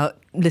thinking about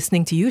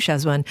listening to you,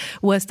 Shazwan,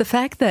 was the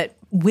fact that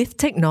with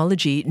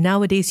technology,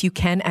 nowadays you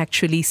can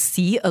actually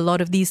see a lot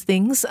of these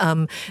things.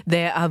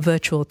 There are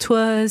virtual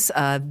tours.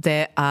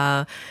 There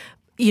are,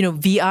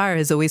 VR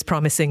is always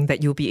promising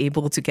that you'll be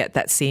able to get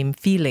that same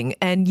feeling.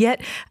 And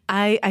yet,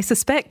 I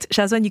suspect,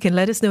 Shazwan, you can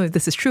let us know if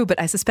this is true, but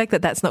I suspect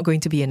that that's not going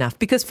to be enough.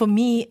 Because for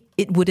me,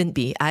 it wouldn't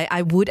be.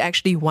 I would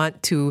actually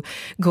want to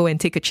go and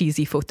take a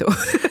cheesy photo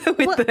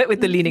with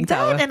the Leaning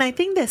Tower. And I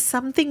think there's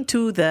something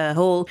to the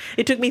whole,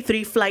 it took me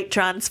 3 flight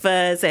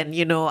transfers and,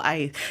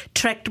 I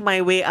trekked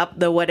my way up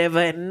the whatever,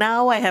 and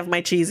now I have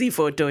my cheesy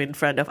photo in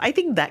front of. I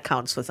think that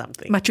counts for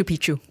something. Machu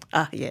Picchu.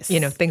 Yes.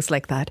 Things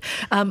like that.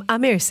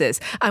 Amir says,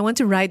 I want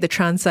to ride the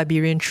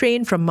Trans-Siberian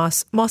train from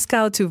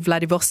Moscow to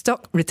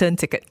Vladivostok, return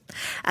ticket.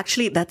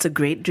 Actually, that's a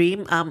great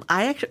dream.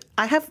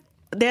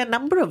 There are a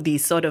number of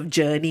these sort of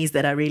journeys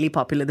that are really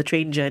popular, the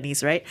train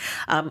journeys, right?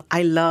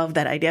 I love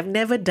that idea. I've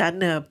never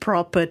done a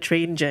proper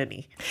train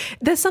journey.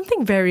 There's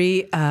something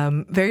very,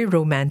 very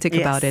romantic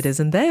about it,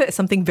 isn't there?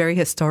 Something very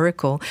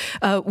historical.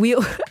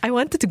 I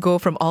wanted to go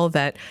from all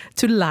that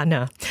to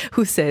Lana,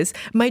 who says,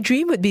 my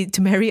dream would be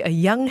to marry a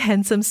young,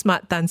 handsome,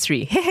 smart Tan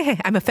Sri.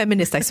 I'm a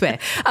feminist, I swear.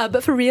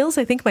 But for reals,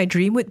 I think my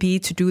dream would be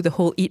to do the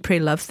whole Eat, Pray,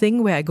 Love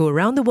thing where I go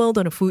around the world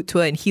on a food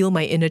tour and heal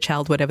my inner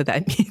child, whatever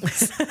that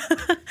means.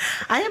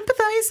 I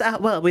empathize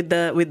with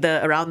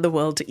the around the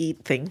world to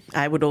eat thing.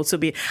 I would also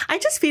be. I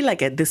just feel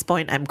like at this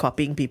point I'm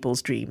copying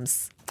people's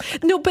dreams.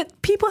 No,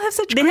 but people have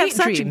such They great have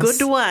such dreams.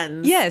 good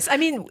ones. Yes,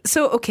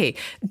 okay,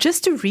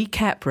 just to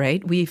recap,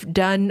 right? We've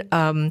done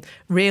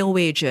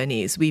railway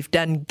journeys, we've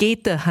done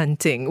gator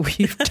hunting,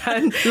 we've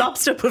done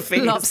lobster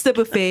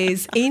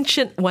buffets,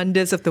 ancient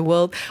wonders of the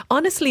world.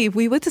 Honestly, if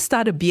we were to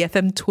start a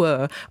BFM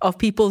tour of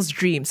people's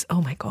dreams,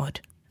 oh my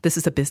God. This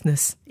is a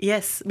business.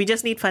 Yes, we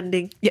just need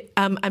funding. Yeah,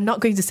 I'm not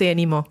going to say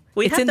any more.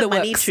 We It's had in the the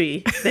money works.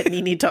 tree that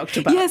Nini talked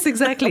about. Yes,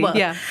 exactly. Well,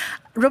 Yeah.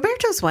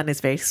 Roberto's one is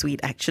very sweet,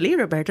 actually.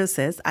 Roberto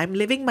says, I'm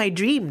living my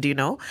dream, do you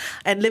know?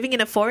 And living in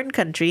a foreign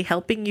country,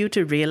 helping you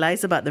to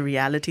realize about the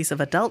realities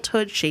of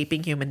adulthood,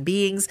 shaping human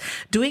beings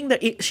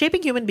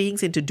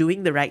into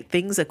doing the right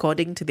things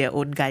according to their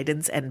own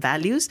guidance and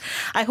values.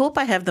 I hope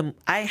I have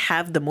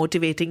the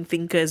motivating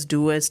thinkers,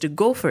 doers to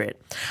go for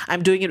it.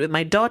 I'm doing it with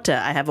my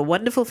daughter. I have a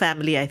wonderful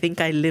family. I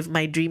think I lived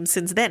my dream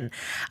since then.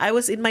 I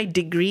was in my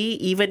degree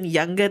even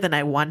younger than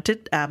I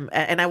wanted,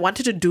 and I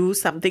wanted to do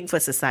something for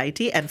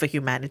society and for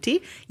humanity.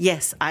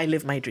 Yes, I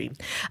live my dream.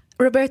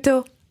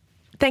 Roberto,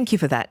 thank you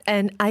for that.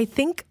 And I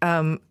think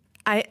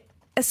I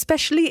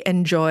especially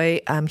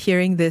enjoy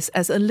hearing this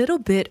as a little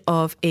bit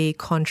of a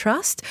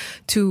contrast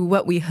to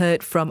what we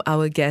heard from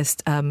our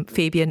guest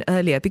Fabian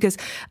earlier, because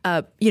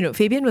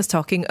Fabian was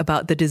talking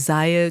about the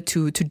desire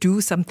to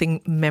do something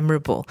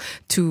memorable,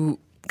 to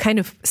kind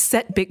of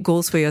set big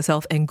goals for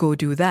yourself and go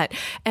do that.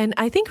 And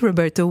I think,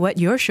 Roberto, what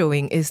you're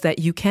showing is that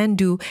you can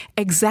do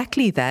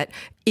exactly that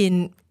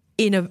in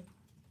a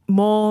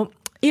more,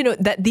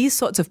 that these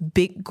sorts of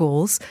big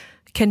goals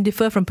can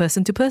differ from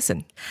person to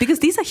person, because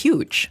these are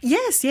huge.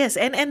 Yes.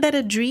 And that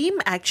a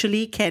dream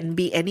actually can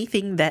be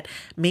anything that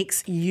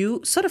makes you,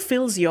 sort of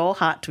fills your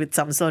heart with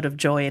some sort of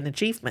joy and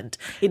achievement.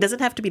 It doesn't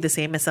have to be the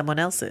same as someone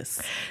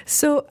else's.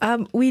 So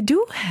we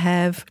do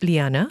have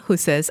Liana, who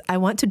says, I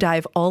want to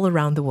dive all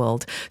around the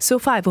world. So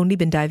far, I've only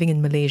been diving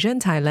in Malaysia and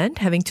Thailand.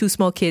 Having 2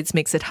 small kids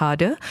makes it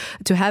harder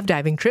to have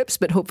diving trips,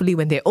 but hopefully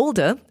when they're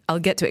older, I'll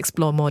get to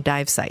explore more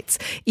dive sites.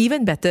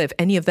 Even better if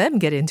any of them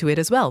get into it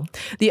as well.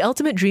 The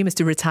ultimate dream is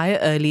to retire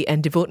early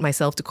and devote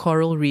myself to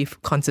coral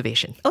reef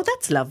conservation. Oh,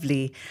 that's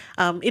lovely.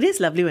 It is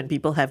lovely when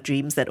people have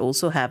dreams that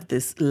also have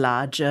this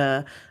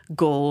larger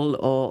goal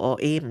or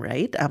aim,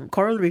 right?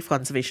 Coral reef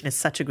conservation is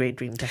such a great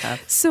dream to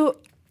have. So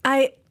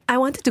I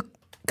wanted to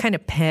kind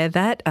of pair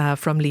that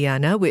from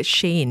Liana with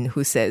Shane,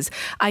 who says,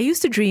 I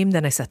used to dream,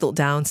 then I settled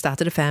down,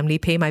 started a family,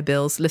 pay my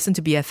bills, listen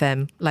to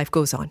BFM, life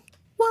goes on.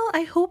 Well,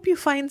 I hope you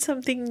find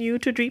something new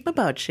to dream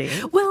about, Shane.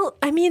 Well,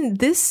 I mean,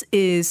 this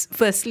is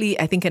firstly,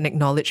 I think, an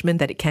acknowledgement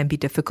that it can be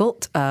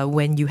difficult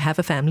when you have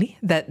a family,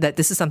 that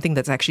this is something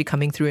that's actually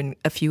coming through in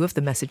a few of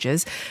the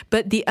messages.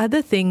 But the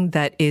other thing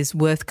that is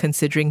worth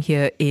considering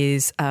here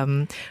is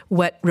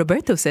what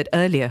Roberto said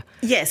earlier.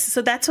 Yes,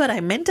 so that's what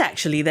I meant,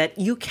 actually, that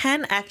you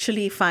can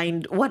actually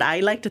find what I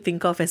like to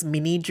think of as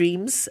mini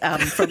dreams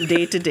from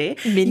day to day.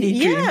 Mini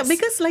dreams. Yeah,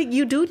 because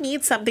you do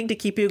need something to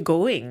keep you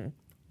going.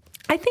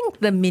 I think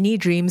the mini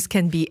dreams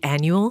can be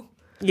annual,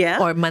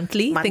 or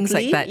monthly, things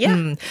like that.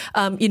 Yeah.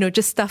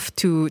 Just stuff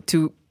to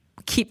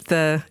keep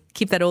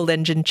that old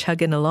engine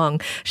chugging along.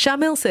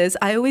 Shamil says,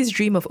 I always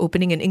dream of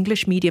opening an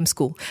English medium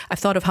school. I've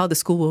thought of how the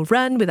school will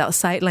run without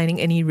sidelining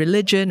any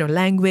religion or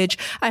language.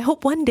 I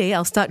hope one day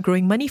I'll start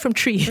growing money from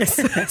trees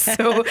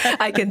so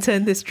I can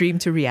turn this dream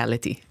to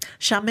reality.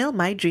 Shamil,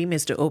 my dream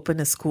is to open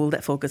a school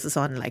that focuses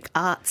on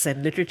arts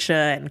and literature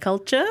and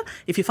culture.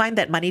 If you find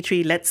that money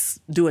tree, let's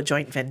do a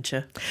joint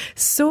venture.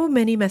 So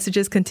many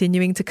messages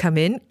continuing to come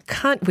in.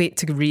 Can't wait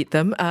to read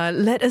them.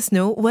 Let us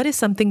know what is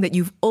something that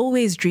you've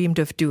always dreamed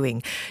of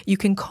doing. You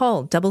can call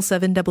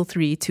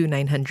 7733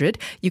 2900.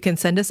 You can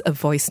send us a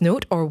voice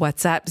note or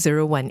WhatsApp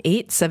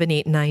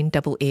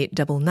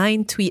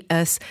 018-789-8899. Tweet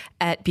us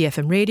at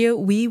BFM Radio.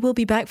 We will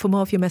be back for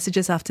more of your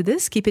messages after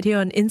this. Keep it here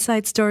on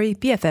Inside Story,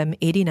 BFM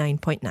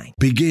 89.9.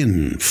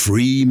 Begin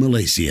Free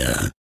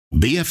Malaysia.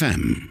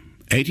 BFM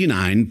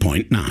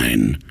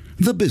 89.9.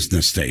 The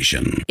business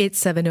station. It's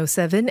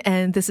 7:07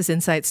 and this is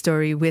Inside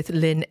Story with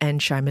Lynn and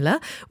Sharmila.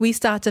 We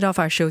started off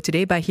our show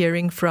today by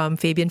hearing from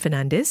Fabian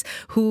Fernandez,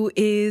 who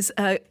is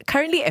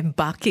currently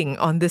embarking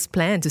on this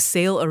plan to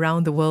sail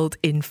around the world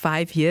in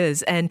 5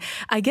 years. And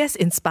I guess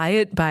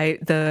inspired by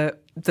the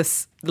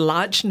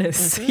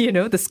largeness,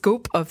 the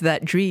scope of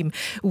that dream.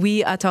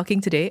 We are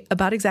talking today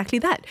about exactly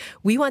that.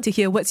 We want to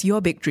hear what's your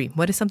big dream.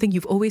 What is something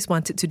you've always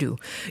wanted to do?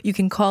 You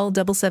can call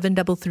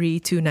 7733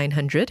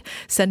 2900,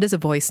 send us a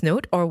voice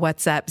note or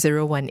WhatsApp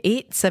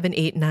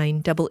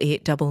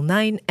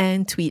 018-789-8899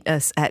 and tweet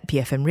us at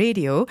BFM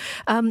Radio.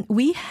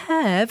 We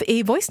have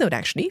a voice note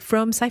actually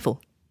from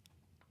Saiful.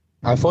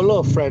 I follow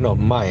a friend of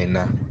mine,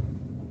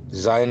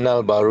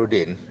 Zainal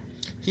Barudin.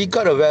 He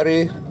got a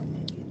very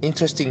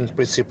interesting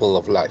principle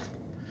of life.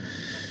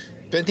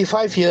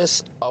 25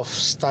 years of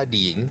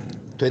studying,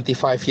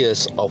 25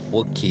 years of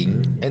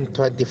working, and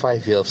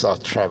 25 years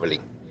of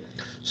traveling.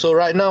 So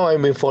right now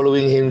I've been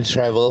following him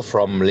travel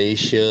from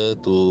Malaysia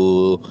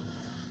to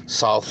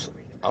South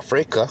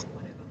Africa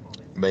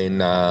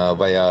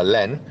via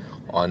land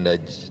on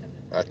the,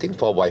 I think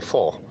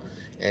 4x4.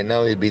 And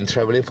now he's been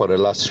traveling for the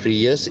last 3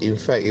 years. In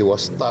fact, he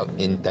was stuck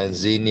in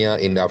Tanzania,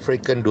 in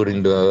Africa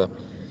during the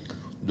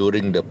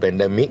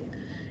pandemic.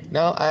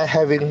 Now I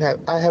have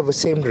the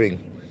same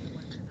dream.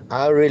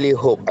 I really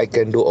hope I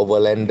can do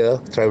overlander,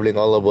 traveling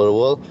all over the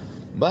world,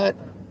 but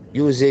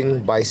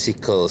using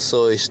bicycles.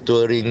 So it's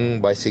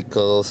touring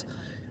bicycles.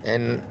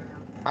 And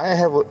I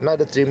have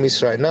another dream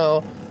is right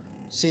now,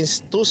 since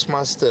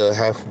Toastmaster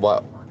have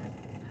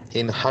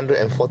in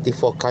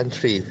 144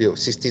 countries with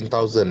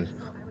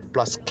 16,000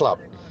 plus club.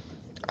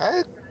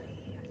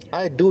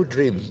 I do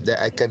dream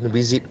that I can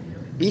visit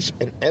each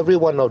and every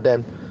one of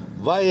them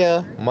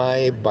via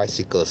my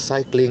bicycle,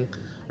 cycling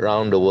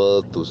around the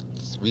world to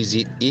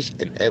visit each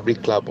and every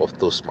club of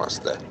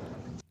Toastmaster.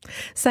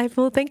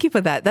 Saiful, thank you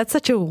for that. That's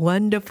such a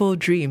wonderful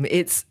dream.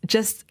 It's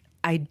just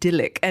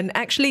idyllic. And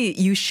actually,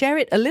 you share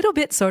it a little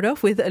bit, sort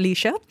of, with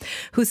Alicia,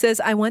 who says,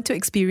 I want to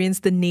experience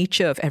the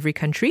nature of every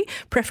country,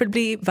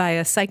 preferably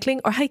via cycling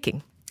or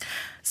hiking.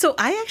 So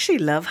I actually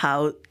love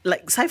how,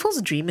 like,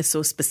 Saiful's dream is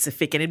so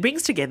specific and it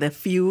brings together a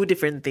few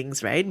different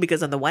things, right?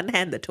 Because on the one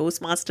hand, the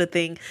Toastmaster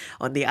thing,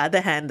 on the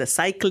other hand, the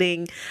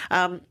cycling,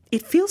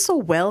 it feels so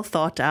well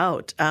thought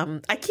out.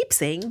 I keep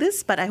saying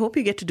this, but I hope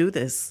you get to do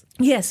this.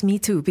 Yes, me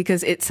too,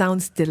 because it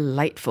sounds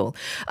delightful.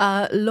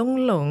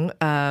 Long Long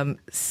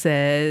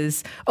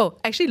says,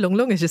 Long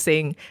Long is just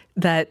saying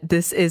that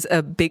this is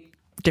a big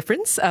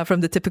difference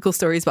from the typical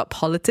stories about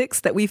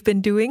politics that we've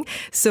been doing.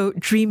 So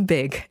dream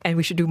big, and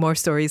we should do more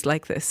stories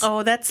like this.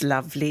 Oh, that's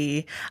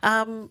lovely.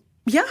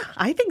 Yeah,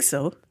 I think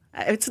so.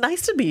 It's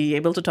nice to be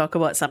able to talk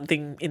about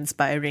something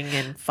inspiring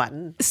and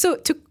fun. So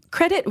to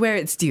credit where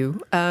it's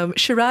due,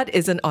 Sharad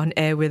isn't on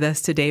air with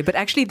us today, but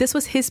actually this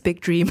was his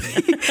big dream.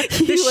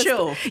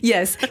 Show.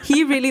 Yes,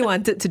 he really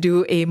wanted to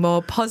do a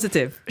more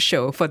positive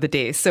show for the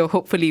day. So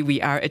hopefully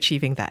we are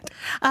achieving that.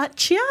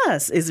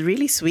 Chia's is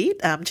really sweet.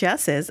 Chia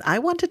says, I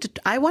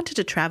wanted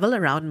to travel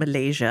around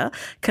Malaysia,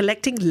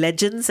 collecting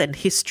legends and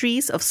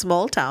histories of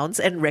small towns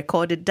and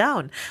record it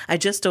down. I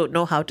just don't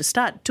know how to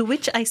start. To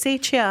which I say,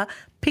 Chia,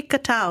 pick a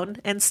town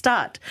and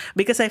start,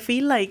 because I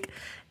feel like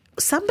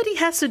somebody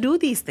has to do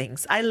these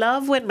things. I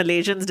love when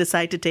Malaysians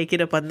decide to take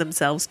it upon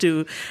themselves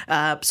to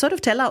sort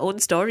of tell our own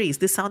stories.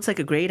 This sounds like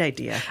a great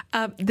idea.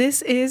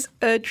 This is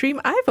a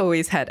dream I've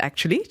always had,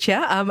 actually,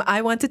 Chia.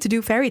 I wanted to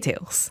do fairy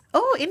tales.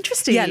 Oh,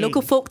 interesting. Yeah,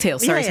 local folk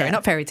tales. Sorry, Yeah.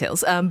 not fairy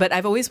tales. But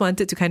I've always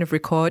wanted to kind of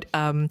record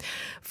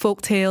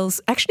folk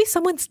tales. Actually,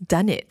 someone's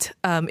done it,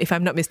 if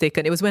I'm not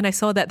mistaken. It was when I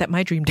saw that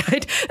my dream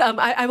died.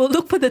 I will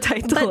look for the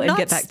title and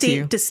get back to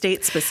you. But not state to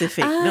state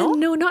specific, no?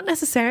 No, not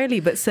necessarily,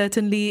 but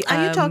certainly...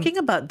 Are you talking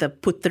about the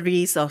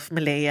Putteries of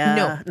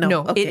Malaya?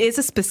 No. Okay. It is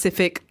a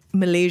specific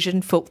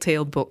Malaysian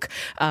folktale book,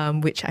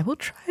 which I will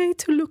try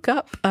to look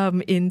up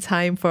in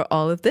time for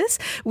all of this.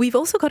 We've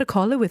also got a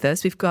caller with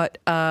us. We've got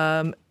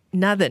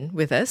Nathan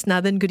with us.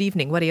 Nathan, good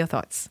evening. What are your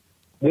thoughts?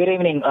 Good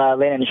evening,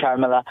 Lynn and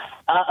Sharmila.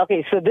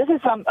 Okay, so this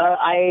is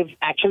I've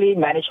actually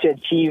managed to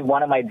achieve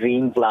one of my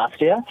dreams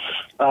last year.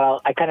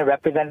 I kind of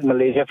represent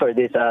Malaysia for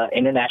this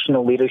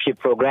international leadership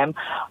program,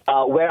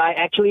 where I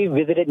actually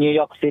visited New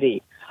York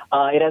City.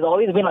 It has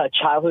always been a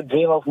childhood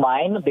dream of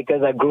mine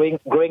because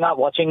growing up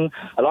watching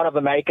a lot of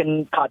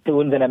American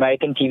cartoons and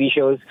American TV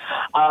shows,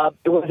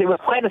 it was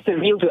quite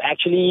surreal to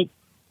actually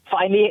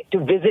finally to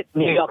visit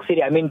New York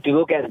City. I mean, to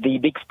look at the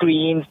big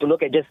screens, to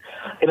look at just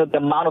the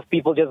amount of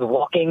people just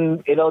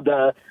walking,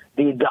 the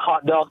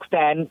hot dog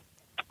stand.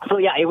 So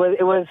yeah, it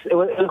was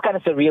kind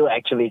of surreal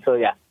actually. So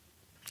yeah.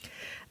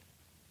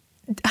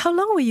 How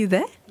long were you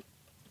there?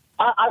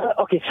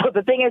 Okay, so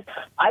the thing is,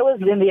 I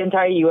was in the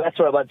entire U.S.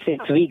 for about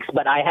 6 weeks,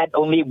 but I had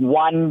only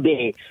one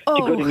day to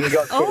go to New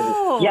York City.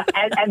 Yeah,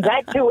 and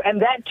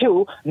that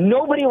too,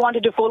 nobody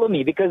wanted to follow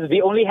me because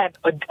we only had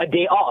a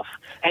day off.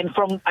 And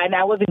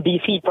I was in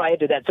D.C. prior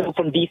to that, so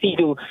from D.C.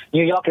 to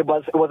New York, it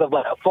was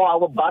about a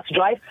 4-hour bus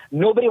drive.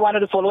 Nobody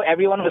wanted to follow.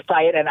 Everyone was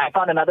tired, and I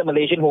found another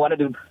Malaysian who wanted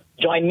to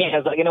join me. I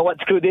was like, you know what,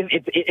 screw this.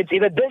 It's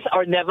either this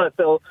or never.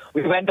 So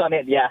we went on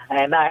it, yeah.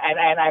 And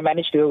I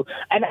managed to.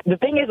 And the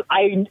thing is,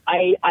 I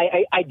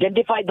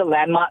identified the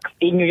landmarks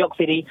in New York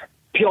City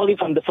purely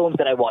from the films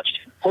that I watched.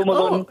 Home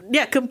Alone. Oh,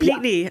 yeah,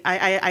 completely. Yeah.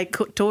 I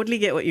totally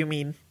get what you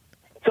mean.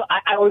 So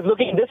I was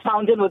looking, this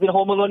fountain was in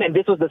Home Alone, and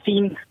this was the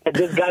scene that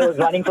this guy was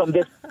running from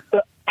this.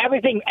 So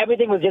everything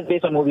was just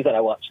based on movies that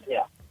I watched,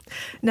 yeah.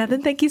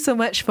 Nathan, thank you so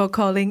much for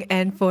calling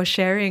and for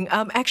sharing.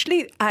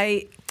 Actually,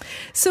 at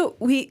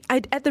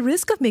the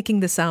risk of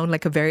making this sound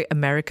like a very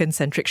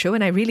American-centric show,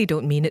 and I really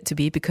don't mean it to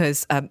be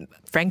because,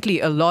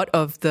 frankly, a lot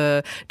of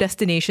the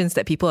destinations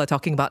that people are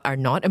talking about are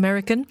not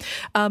American.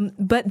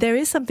 But there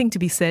is something to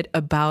be said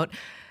about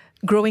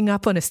growing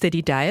up on a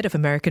steady diet of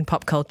American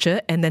pop culture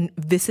and then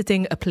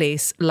visiting a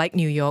place like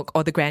New York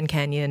or the Grand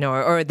Canyon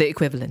or the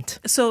equivalent.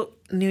 So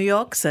New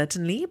York,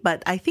 certainly,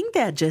 but I think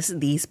there are just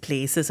these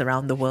places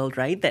around the world,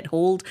 right, that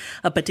hold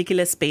a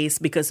particular space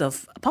because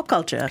of pop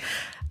culture.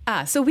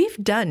 So we've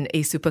done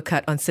a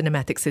supercut on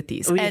cinematic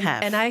cities. We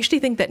have. And I actually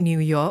think that New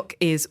York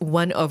is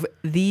one of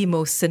the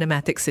most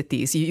cinematic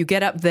cities. You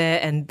get up there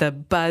and the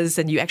buzz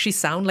and you actually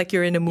sound like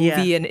you're in a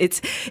movie and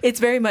it's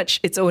very much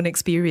its own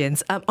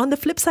experience. On the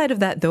flip side of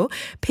that though,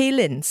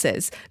 Paylin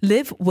says,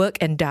 live, work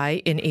and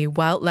die in a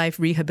wildlife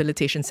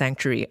rehabilitation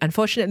sanctuary.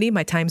 Unfortunately,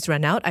 my time's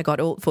run out. I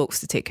got old folks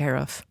to take care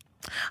of.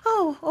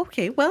 Oh,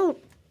 okay. Well,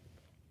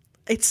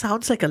 It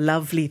sounds like a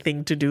lovely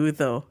thing to do,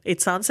 though.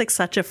 It sounds like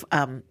such a,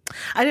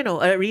 I don't know,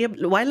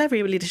 wildlife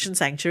rehabilitation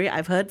sanctuary.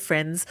 I've heard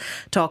friends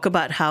talk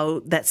about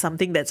how that's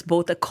something that's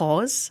both a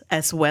cause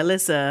as well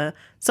as a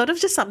sort of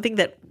just something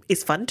that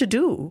is fun to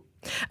do.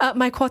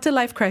 My quarter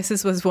life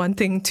crisis was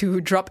wanting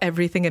to drop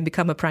everything and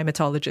become a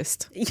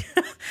primatologist.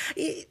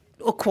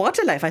 Or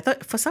quarter life. I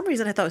thought, for some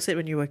reason, I thought it was it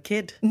when you were a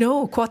kid.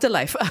 No, quarter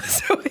life.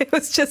 So it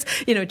was just,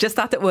 just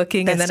started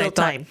working. There's and then I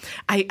still thought, time.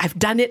 I've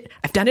done it.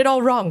 I've done it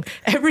all wrong.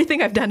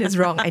 Everything I've done is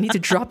wrong. I need to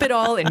drop it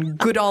all and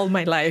good all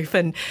my life.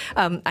 And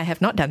I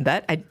have not done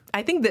that.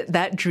 I think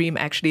that dream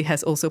actually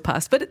has also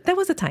passed, but there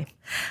was a time.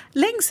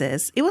 Leng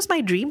says, it was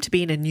my dream to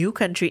be in a new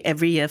country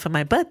every year for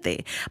my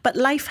birthday, but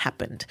life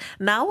happened.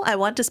 Now I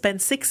want to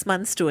spend 6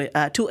 months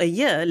to a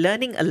year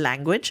learning a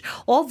language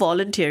or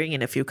volunteering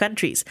in a few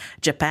countries.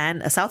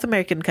 Japan, a South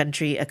American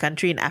country, a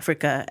country in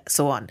Africa,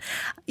 so on.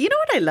 You know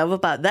what I love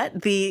about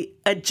that? The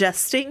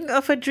adjusting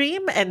of a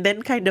dream and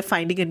then kind of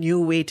finding a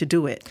new way to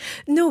do it.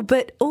 No,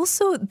 but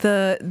also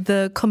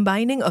the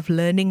combining of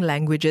learning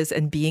languages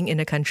and being in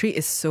a country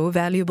is so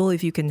valuable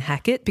if you can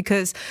hack it,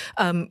 because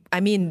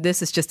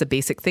this is just a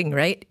basic thing,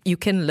 right? You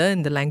can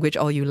learn the language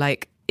all you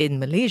like in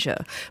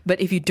Malaysia,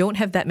 but if you don't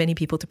have that many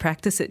people to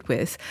practice it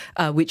with,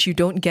 which you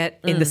don't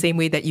get in the same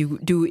way that you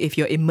do if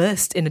you're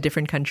immersed in a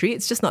different country,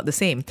 it's just not the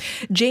same.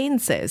 Jane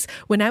says,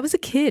 when I was a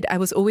kid, I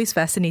was always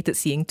fascinated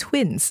seeing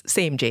twins.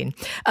 Same, Jane.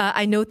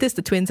 I noticed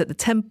the twins at the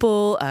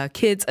temple,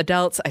 kids,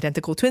 adults,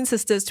 identical twin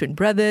sisters, twin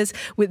brothers.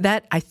 With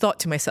that, I thought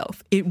to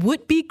myself, it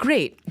would be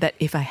great that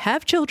if I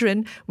have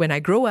children, when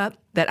I grow up,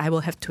 that I will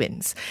have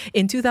twins.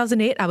 In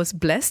 2008, I was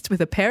blessed with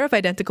a pair of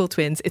identical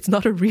twins. It's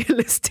not a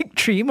realistic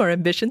dream or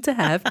ambition to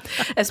have,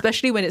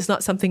 especially when it's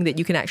not something that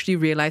you can actually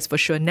realize for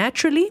sure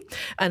naturally,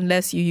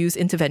 unless you use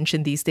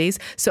intervention these days.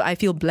 So I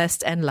feel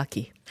blessed and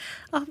lucky.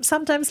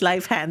 Sometimes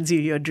life hands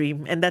you your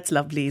dream, and that's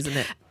lovely, isn't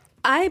it?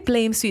 I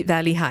blame Sweet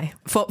Valley High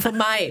for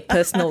my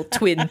personal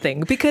twin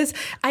thing, because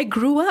I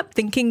grew up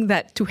thinking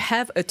that to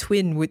have a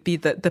twin would be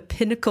the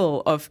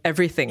pinnacle of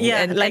everything.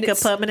 Yeah, and a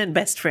permanent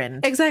best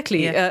friend.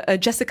 Exactly. Yeah. A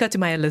Jessica to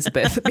my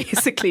Elizabeth,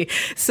 basically.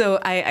 So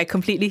I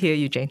completely hear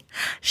you, Jane.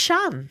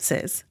 Sham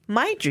says,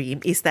 my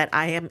dream is that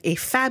I am a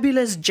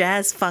fabulous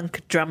jazz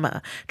funk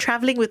drummer,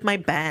 traveling with my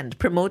band,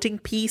 promoting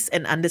peace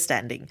and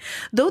understanding.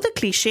 Though the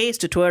cliche is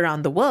to tour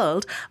around the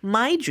world,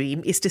 my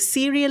dream is to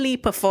serially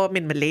perform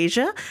in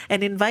Malaysia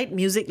and invite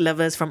music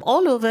lovers from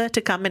all over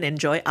to come and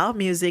enjoy our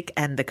music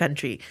and the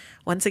country.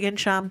 Once again,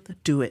 Sham,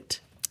 do it.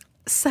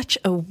 Such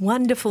a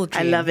wonderful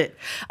dream. I love it.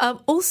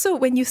 Also,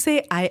 when you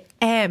say I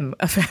am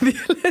a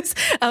fabulous,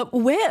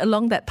 where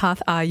along that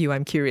path are you?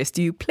 I'm curious.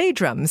 Do you play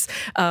drums?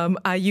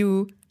 Are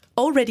you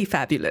already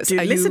fabulous? Do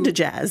you listen to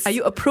jazz? Are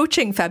you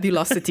approaching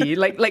fabulosity?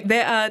 like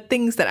there are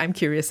things that I'm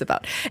curious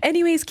about.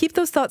 Anyways, keep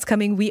those thoughts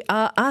coming. We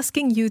are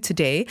asking you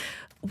today,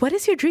 what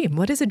is your dream?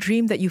 What is a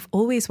dream that you've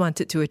always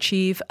wanted to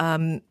achieve?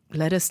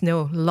 Let us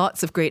know.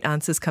 Lots of great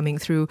answers coming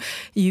through.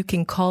 You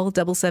can call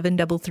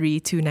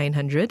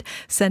 7733-2900,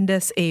 send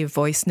us a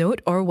voice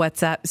note or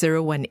WhatsApp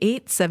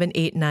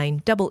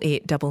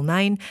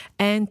 018-789-8899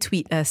 and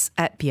tweet us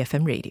at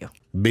BFM Radio.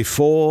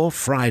 Before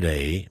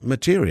Friday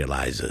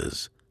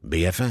materializes.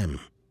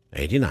 BFM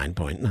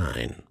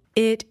 89.9.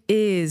 It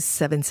is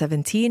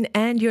 7:17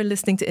 and you're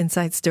listening to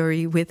Inside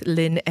Story with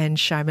Lynn and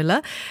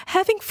Sharmila.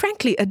 Having,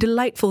 frankly, a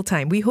delightful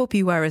time. We hope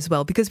you are as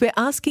well, because we're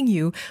asking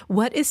you,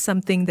 what is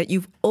something that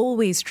you've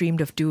always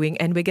dreamed of doing?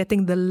 And we're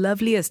getting the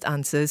loveliest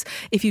answers.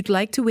 If you'd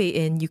like to weigh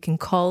in, you can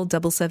call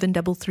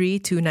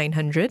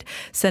 7733-2900,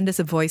 send us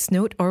a voice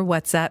note or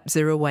WhatsApp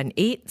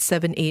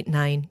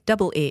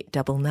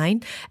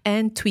 018-789-8899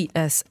 and tweet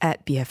us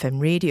at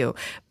BFM Radio.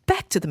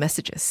 Back to the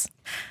messages.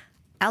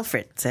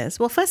 Alfred says,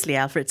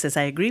 Alfred says,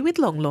 I agree with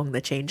Long Long.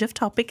 The change of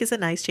topic is a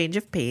nice change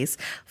of pace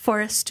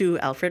for us too.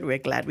 Alfred, we're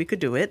glad we could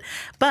do it.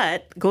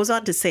 But goes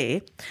on to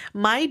say,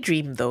 my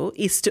dream, though,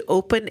 is to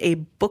open a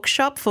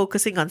bookshop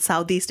focusing on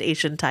Southeast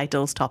Asian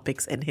titles,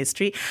 topics, and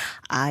history.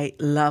 I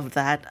love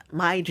that.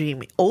 My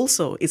dream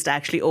also is to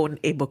actually own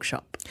a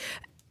bookshop.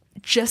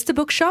 Just a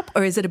bookshop,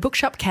 or is it a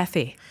bookshop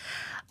cafe?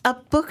 A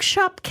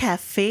bookshop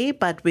cafe,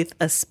 but with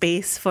a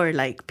space for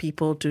like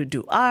people to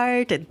do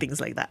art and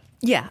things like that.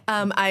 Yeah,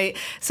 I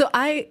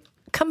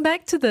come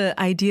back to the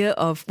idea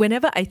of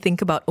whenever I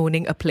think about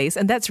owning a place,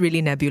 and that's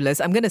really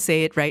nebulous. I'm going to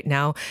say it right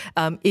now.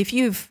 If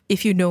you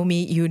know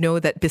me, you know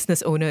that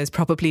business owner is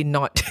probably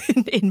not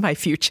in my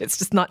future. It's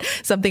just not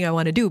something I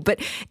want to do. But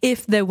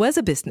if there was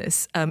a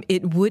business,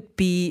 it would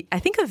be, I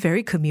think, a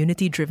very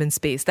community-driven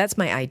space. That's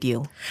my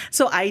ideal.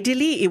 So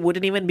ideally, it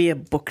wouldn't even be a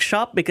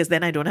bookshop, because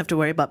then I don't have to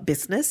worry about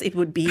business. It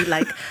would be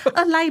like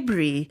a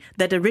library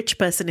that a rich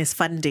person is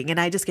funding,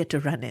 and I just get to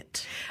run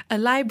it. A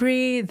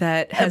library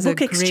that has a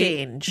book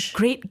exchange.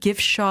 Great gift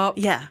shop,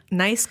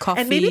 nice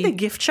coffee. And maybe the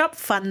gift shop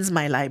funds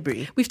my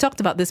library. We've talked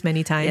about this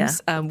many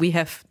times. Yeah. We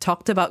have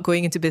talked about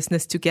going into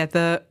business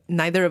together.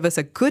 Neither of us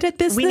are good at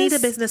business. We need a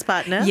business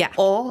partner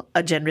or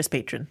a generous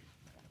patron.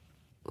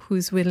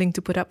 Who's willing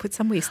to put up with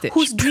some wastage.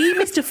 Whose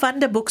dream is to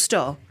fund a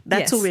bookstore.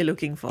 That's who we're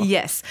looking for.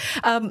 Yes.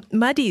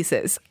 Muddy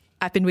says,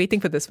 I've been waiting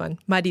for this one.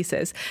 Madi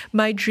says,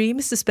 my dream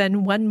is to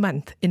spend 1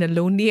 month in a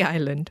lonely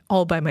island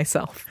all by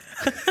myself.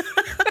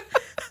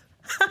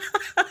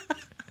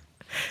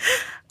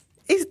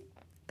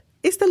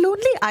 Is the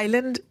lonely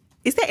island,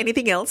 is there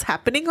anything else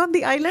happening on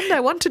the island?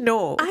 I want to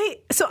know.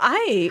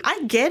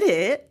 I get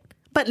it,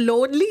 but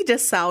lonely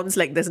just sounds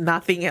like there's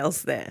nothing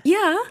else there.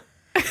 Yeah.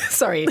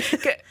 Sorry.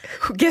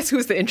 Guess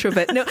who's the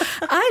introvert? No,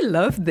 I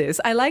love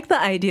this. I like the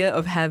idea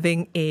of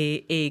having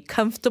a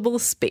comfortable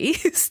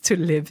space to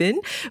live in,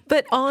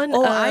 but on...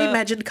 I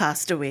imagine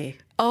Castaway.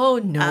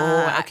 Oh,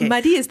 no. Okay.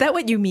 Madi, is that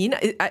what you mean?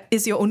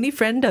 Is your only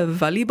friend a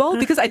volleyball?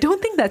 Because I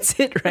don't think that's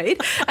it, right?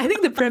 I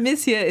think the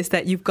premise here is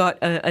that you've got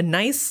a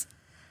nice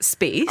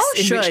space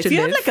in sure. which to if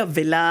you live. have like a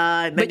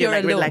villa and then But you're you're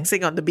like alone.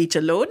 relaxing on the beach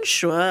alone,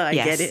 sure, I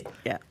Yes. get it.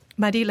 Yeah.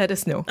 Madi, let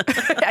us know.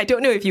 I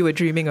don't know if you were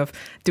dreaming of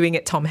doing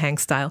it Tom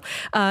Hanks style.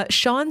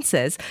 Sean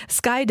says,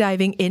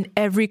 skydiving in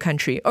every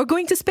country or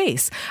going to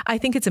space. I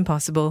think it's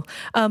impossible.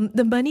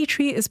 The money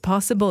tree is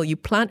possible. You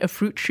plant a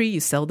fruit tree, you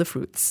sell the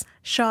fruits.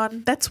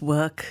 Sean, that's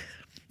work.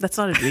 That's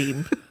not a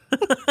dream.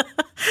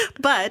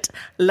 But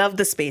love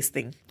the space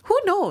thing. Who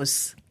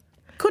knows?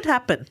 Could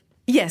happen.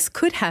 Yes,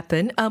 could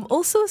happen.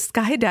 Also,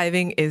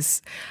 skydiving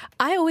is...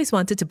 I always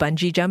wanted to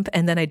bungee jump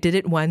and then I did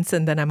it once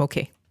and then I'm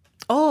okay.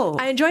 Oh.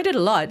 I enjoyed it a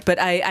lot, but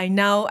I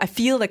now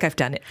feel like I've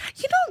done it.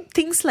 You know,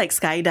 things like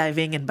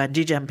skydiving and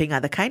bungee jumping are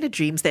the kind of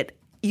dreams that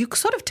you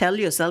sort of tell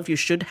yourself you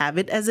should have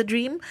it as a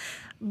dream.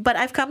 But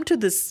I've come to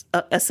this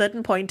a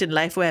certain point in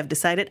life where I've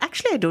decided,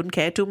 actually, I don't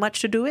care too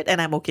much to do it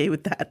and I'm okay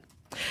with that.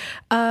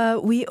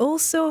 We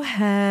also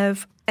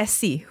have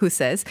Essie, who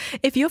says,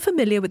 if you're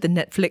familiar with the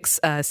Netflix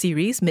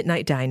series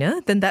Midnight Diner,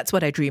 then that's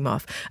what I dream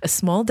of. A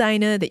small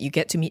diner that you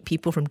get to meet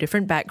people from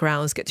different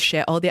backgrounds, get to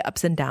share all their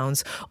ups and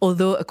downs,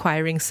 although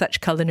acquiring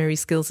such culinary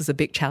skills is a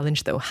big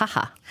challenge though.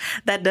 Haha.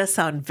 That does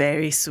sound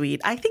very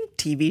sweet. I think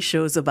TV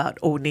shows about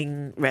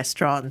owning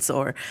restaurants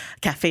or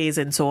cafes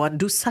and so on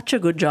do such a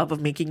good job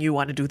of making you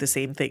want to do the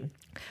same thing.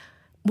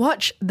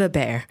 Watch The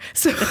Bear.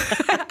 So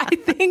I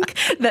think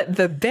that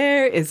The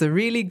Bear is a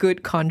really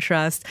good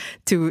contrast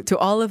to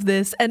all of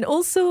this, and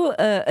also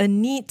a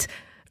neat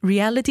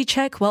reality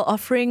check while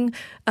offering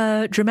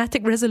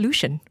dramatic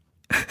resolution.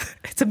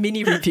 It's a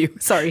mini review.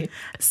 Sorry.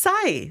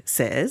 Sai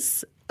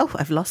says... Oh,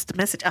 I've lost the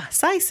message.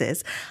 Sai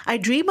says, I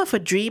dream of a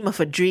dream of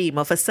a dream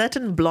of a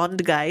certain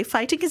blonde guy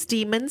fighting his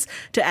demons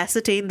to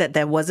ascertain that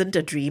there wasn't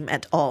a dream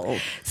at all.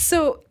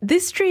 So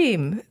this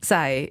dream,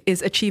 Sai,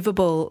 is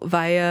achievable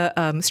via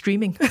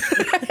streaming.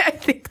 I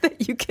think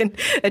that you can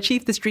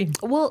achieve this dream.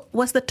 Well,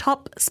 was the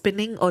top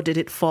spinning or did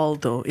it fall,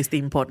 though, is the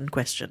important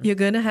question. You're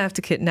going to have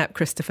to kidnap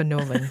Christopher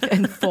Nolan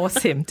and force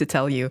him to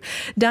tell you.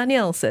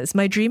 Danielle says,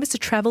 my dream is to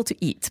travel to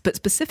eat, but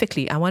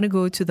specifically, I want to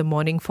go to the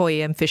morning 4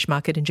 a.m. fish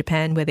market in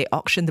Japan where they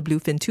auction the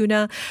bluefin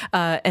tuna.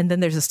 And then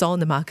there's a stall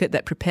in the market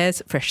that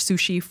prepares fresh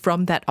sushi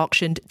from that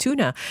auctioned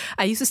tuna.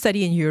 I used to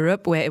study in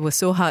Europe where it was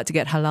so hard to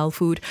get halal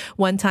food.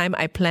 One time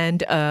I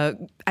planned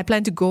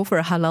to go for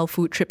a halal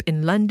food trip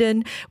in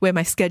London where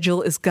my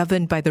schedule is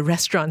governed by the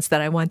restaurants that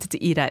I wanted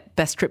to eat at.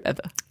 Best trip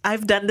ever.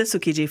 I've done the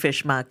Tsukiji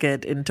fish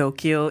market in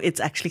Tokyo. It's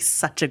actually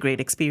such a great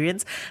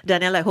experience.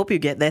 Danielle, I hope you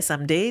get there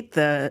someday.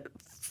 The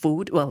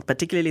food, well,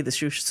 particularly the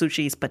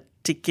sushi is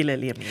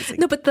particularly amazing.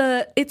 No, but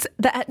the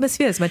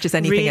atmosphere as much as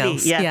anything really,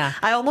 else. Yeah.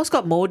 I almost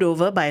got mowed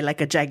over by like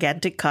a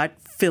gigantic cart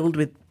filled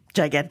with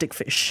gigantic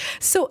fish.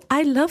 So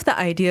I love the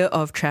idea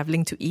of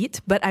traveling to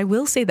eat, but I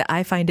will say that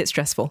I find it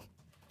stressful.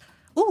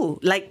 Ooh,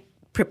 like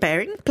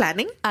preparing,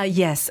 planning?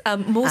 Yes,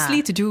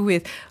 mostly to do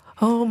with,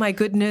 oh my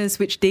goodness,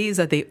 which days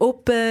are they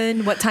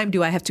open? What time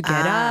do I have to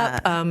get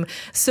up?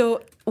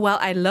 So while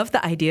I love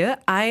the idea,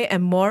 I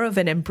am more of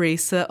an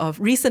embracer of,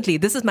 recently,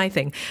 this is my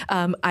thing.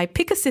 I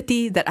pick a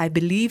city that I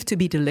believe to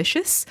be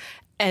delicious,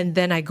 and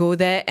then I go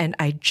there and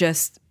I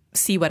just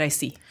see what I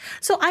see.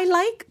 So I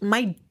like,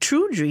 my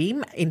true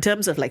dream in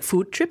terms of like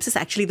food trips is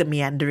actually the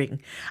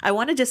meandering. I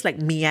want to just like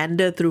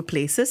meander through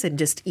places and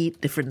just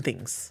eat different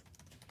things.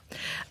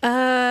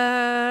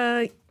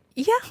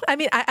 Yeah, I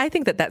mean, I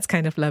think that that's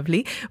kind of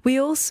lovely. We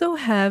also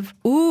have,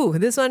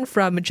 this one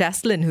from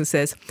Jaslyn who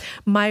says,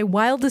 my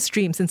wildest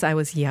dream since I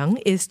was young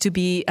is to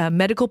be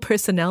medical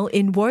personnel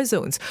in war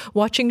zones.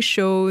 Watching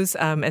shows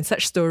and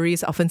such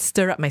stories often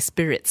stir up my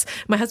spirits.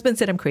 My husband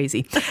said I'm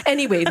crazy.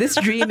 Anyway, this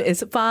dream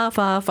is far,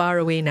 far, far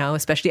away now,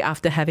 especially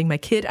after having my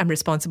kid. I'm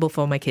responsible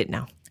for my kid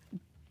now.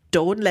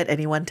 Don't let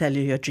anyone tell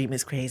you your dream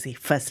is crazy,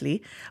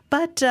 firstly.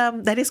 But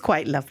that is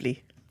quite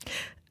lovely.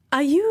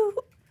 Are you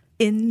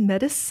in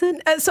medicine?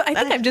 So I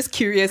think I'm just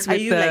curious with Are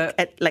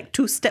you like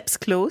 2 steps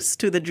close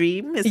to the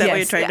dream? Is that what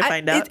you're trying to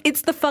find out?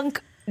 It's the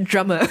funk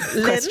drummer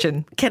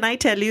question. Can I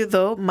tell you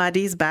though,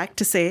 Madi's back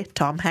to say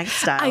Tom Hanks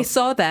style. I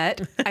saw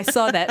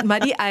that.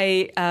 Madi,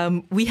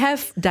 we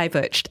have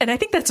diverged. And I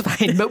think that's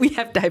fine, but we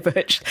have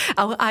diverged.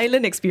 Our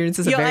island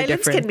experiences are very different. Your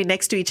islands can be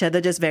next to each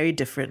other, just very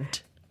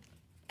different.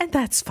 And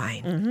that's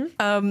fine.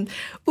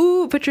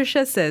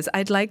 Patricia says,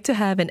 I'd like to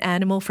have an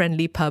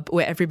animal-friendly pub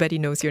where everybody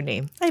knows your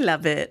name. I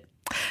love it.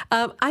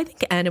 I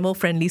think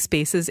animal-friendly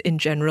spaces in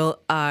general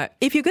are,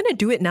 if you're going to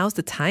do it, now's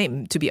the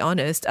time, to be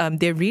honest.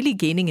 They're really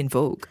gaining in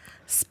vogue.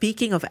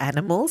 Speaking of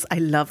animals, I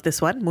love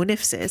this one.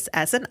 Munif says,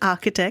 as an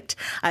architect,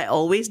 I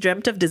always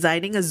dreamt of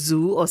designing a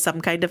zoo or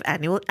some kind of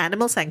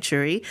animal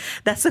sanctuary.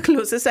 That's the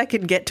closest I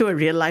can get to a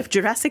real-life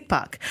Jurassic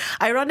Park.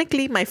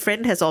 Ironically, my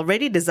friend has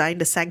already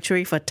designed a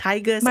sanctuary for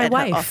tigers. My at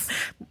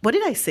wife. What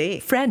did I say?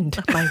 Friend.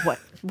 My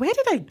wife. Where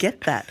did I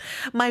get that?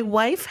 My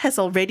wife has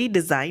already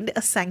designed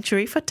a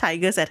sanctuary for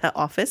tigers at her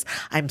office.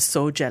 I'm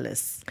so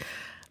jealous.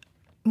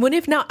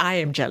 Munif, now I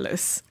am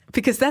jealous.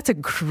 Because that's a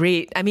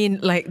great,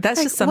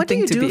 that's just something what do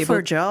you to do be able for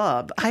a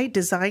job? I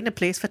design a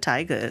place for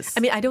tigers.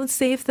 I don't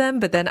save them,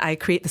 but then I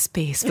create the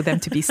space for them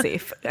to be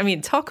safe.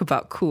 Talk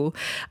about cool.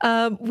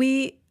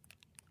 We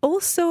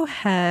also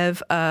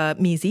have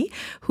Mizi,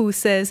 who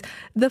says,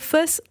 the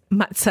first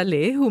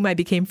Matsale, whom I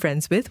became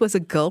friends with, was a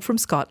girl from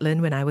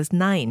Scotland when I was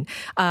 9.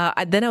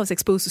 Then I was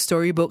exposed to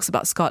storybooks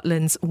about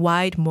Scotland's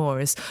wide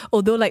moors.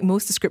 Although, like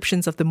most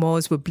descriptions of the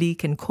moors were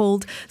bleak and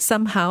cold,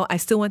 somehow I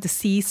still want to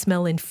see,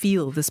 smell and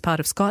feel this part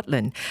of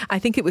Scotland. I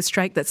think it would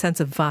strike that sense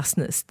of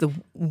vastness, the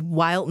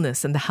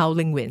wildness and the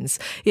howling winds.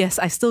 Yes,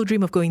 I still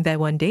dream of going there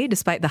one day,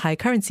 despite the high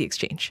currency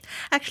exchange.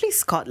 Actually,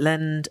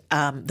 Scotland,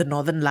 the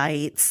Northern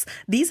Lights,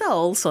 these are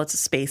all sorts of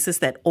spaces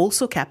that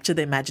also capture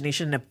the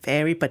imagination in a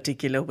very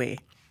particular way.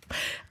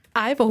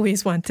 I've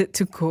always wanted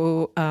to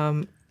go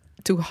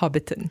to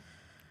Hobbiton.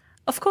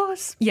 Of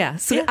course. Yeah.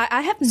 So I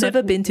have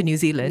never been to New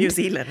Zealand. New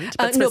Zealand.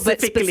 But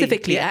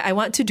specifically, yeah. I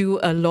want to do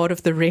a Lord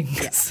of the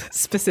Rings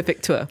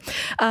specific tour.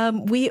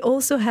 We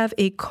also have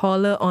a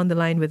caller on the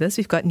line with us.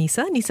 We've got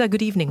Nisa. Nisa,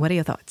 good evening. What are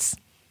your thoughts?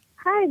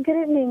 Hi, good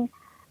evening.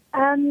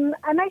 I'm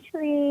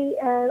actually,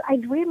 I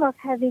dream of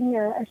having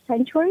a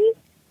sanctuary,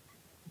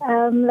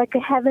 like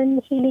a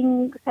heaven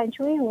healing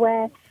sanctuary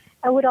where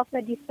I would offer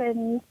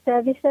different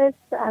services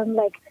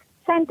like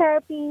sand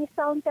therapy,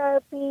 sound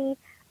therapy,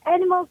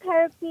 animal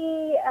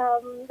therapy,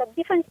 like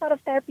different sort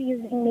of therapy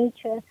using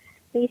nature,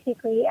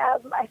 basically.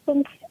 I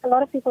think a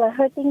lot of people are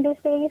hurting these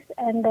days,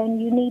 and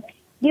then you need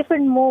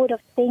different mode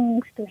of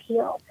things to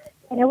heal.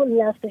 And I would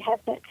love to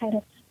have that kind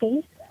of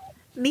space.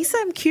 Nisa,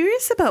 I'm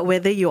curious about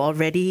whether you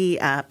already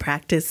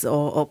practice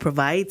or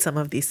provide some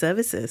of these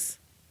services.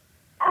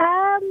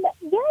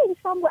 Yeah, in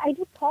some way. I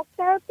do talk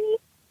therapy.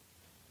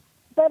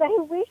 But I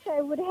wish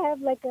I would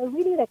have like a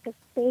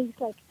space,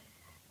 like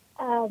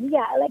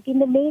in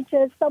the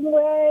nature,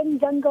 somewhere in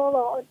jungle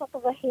or on top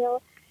of a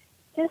hill,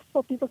 just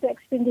for people to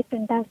experience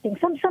different types of things.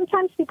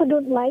 Sometimes people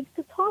don't like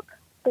to talk,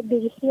 but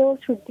they heal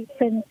through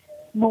different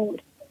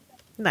modes.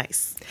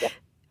 Nice. Yeah.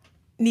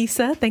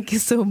 Nisa, thank you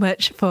so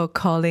much for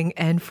calling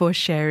and for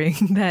sharing.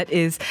 That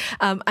is,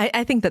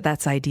 I think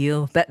that's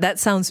ideal. That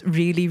sounds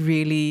really,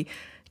 really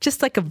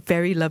just like a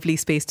very lovely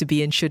space to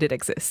be in, should it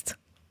exist.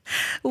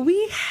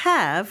 We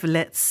have,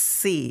 let's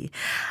see,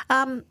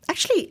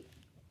 actually,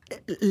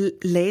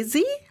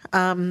 Lazy,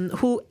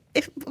 who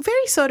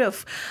very sort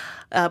of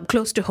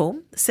close to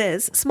home,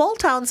 says, Small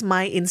Towns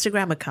My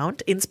Instagram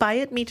account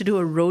inspired me to do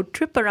a road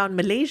trip around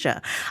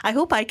Malaysia. I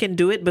hope I can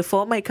do it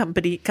before my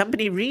company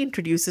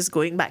reintroduces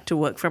going back to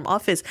work from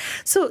office.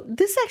 So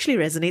this actually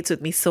resonates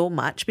with me so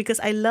much because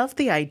I love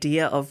the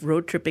idea of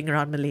road tripping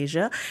around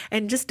Malaysia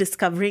and just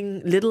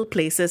discovering little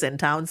places and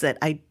towns that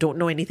I don't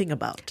know anything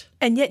about.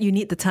 And yet you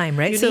need the time,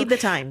 right? You need the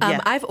time,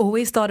 yeah. I've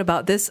always thought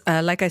about this.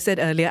 Like I said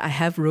earlier, I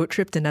have road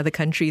tripped in other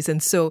countries.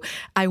 And so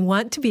I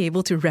want to be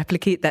able to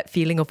replicate that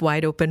feeling of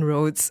wide open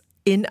roads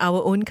in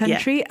our own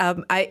country.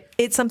 Yeah.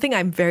 It's something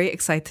I'm very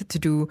excited to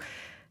do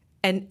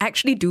and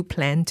actually do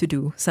plan to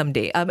do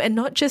someday. And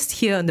not just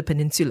here on the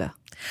peninsula.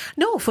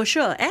 No, for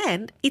sure.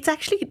 And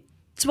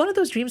it's one of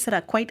those dreams that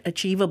are quite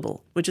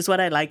achievable, which is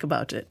what I like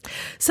about it.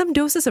 Some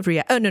doses of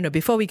reality. Oh, no.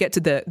 Before we get to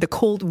the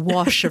cold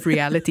wash of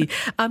reality,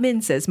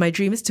 Amin says, my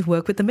dream is to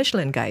work with the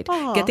Michelin Guide,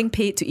 getting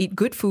paid to eat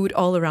good food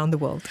all around the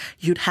world.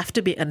 You'd have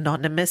to be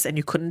anonymous and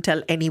you couldn't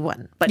tell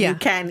anyone, but you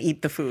can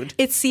eat the food.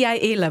 It's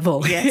CIA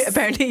level. Yes.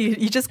 Apparently,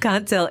 you just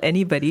can't tell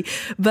anybody.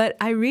 But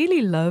I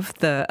really love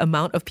the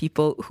amount of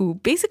people who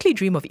basically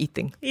dream of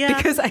eating. Yeah.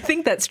 Because I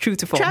think that's true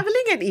to form.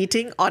 Traveling and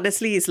eating,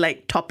 honestly, is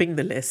like topping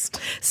the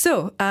list.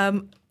 So,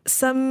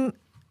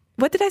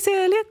 what did I say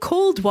earlier?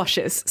 Cold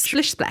washes.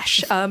 Splish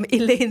splash.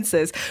 Elaine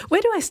says,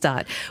 where do I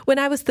start? When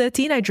I was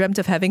 13, I dreamt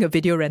of having a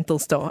video rental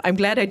store. I'm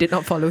glad I did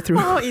not follow through.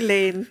 Oh,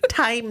 Elaine,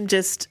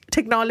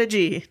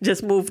 technology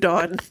just moved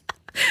on.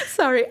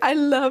 Sorry, I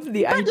love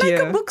the idea. But like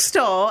a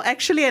bookstore,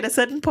 actually at a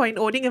certain point,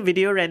 owning a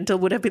video rental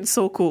would have been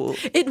so cool.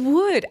 It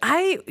would.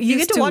 You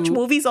get to watch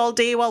movies all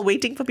day while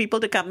waiting for people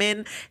to come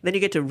in. Then you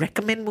get to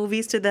recommend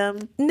movies to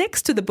them.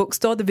 Next to the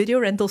bookstore, the video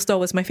rental store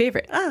was my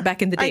favorite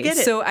back in the day. I get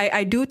it. So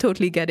I do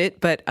totally get it.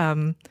 But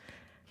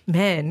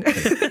man,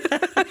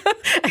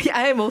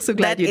 I am also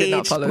glad you did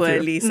not follow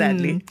poorly, through.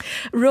 Sadly.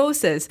 Rose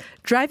says,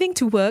 driving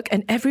to work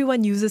and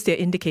everyone uses their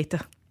indicator.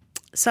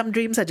 Some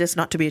dreams are just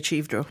not to be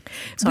achieved, Ro.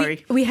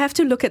 Sorry. We have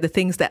to look at the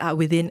things that are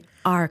within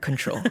our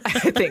control,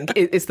 I think,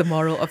 is the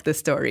moral of the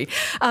story.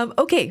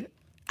 Okay,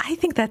 I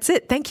think that's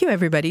it. Thank you,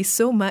 everybody,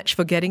 so much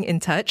for getting in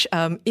touch.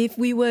 If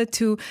we were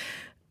to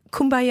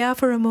kumbaya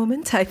for a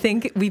moment. I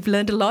think we've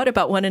learned a lot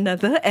about one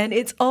another, and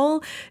it's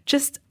all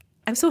just,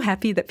 I'm so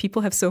happy that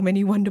people have so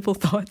many wonderful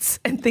thoughts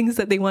and things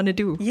that they want to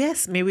do.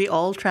 Yes, may we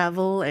all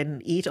travel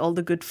and eat all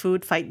the good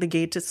food, fight the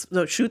gators,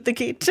 no, shoot the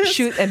gators.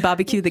 Shoot and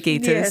barbecue the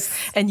gators.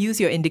 Yes. And use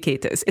your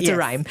indicators. It's a Yes.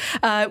 rhyme.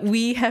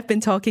 We have been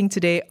talking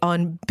today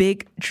on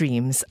big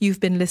dreams. You've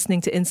been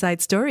listening to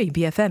Inside Story,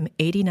 BFM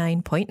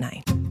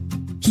 89.9.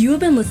 You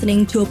have been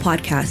listening to a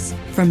podcast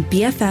from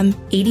BFM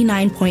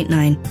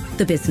 89.9,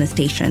 the business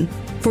station.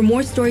 For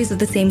more stories of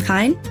the same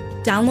kind,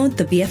 download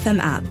the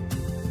BFM app.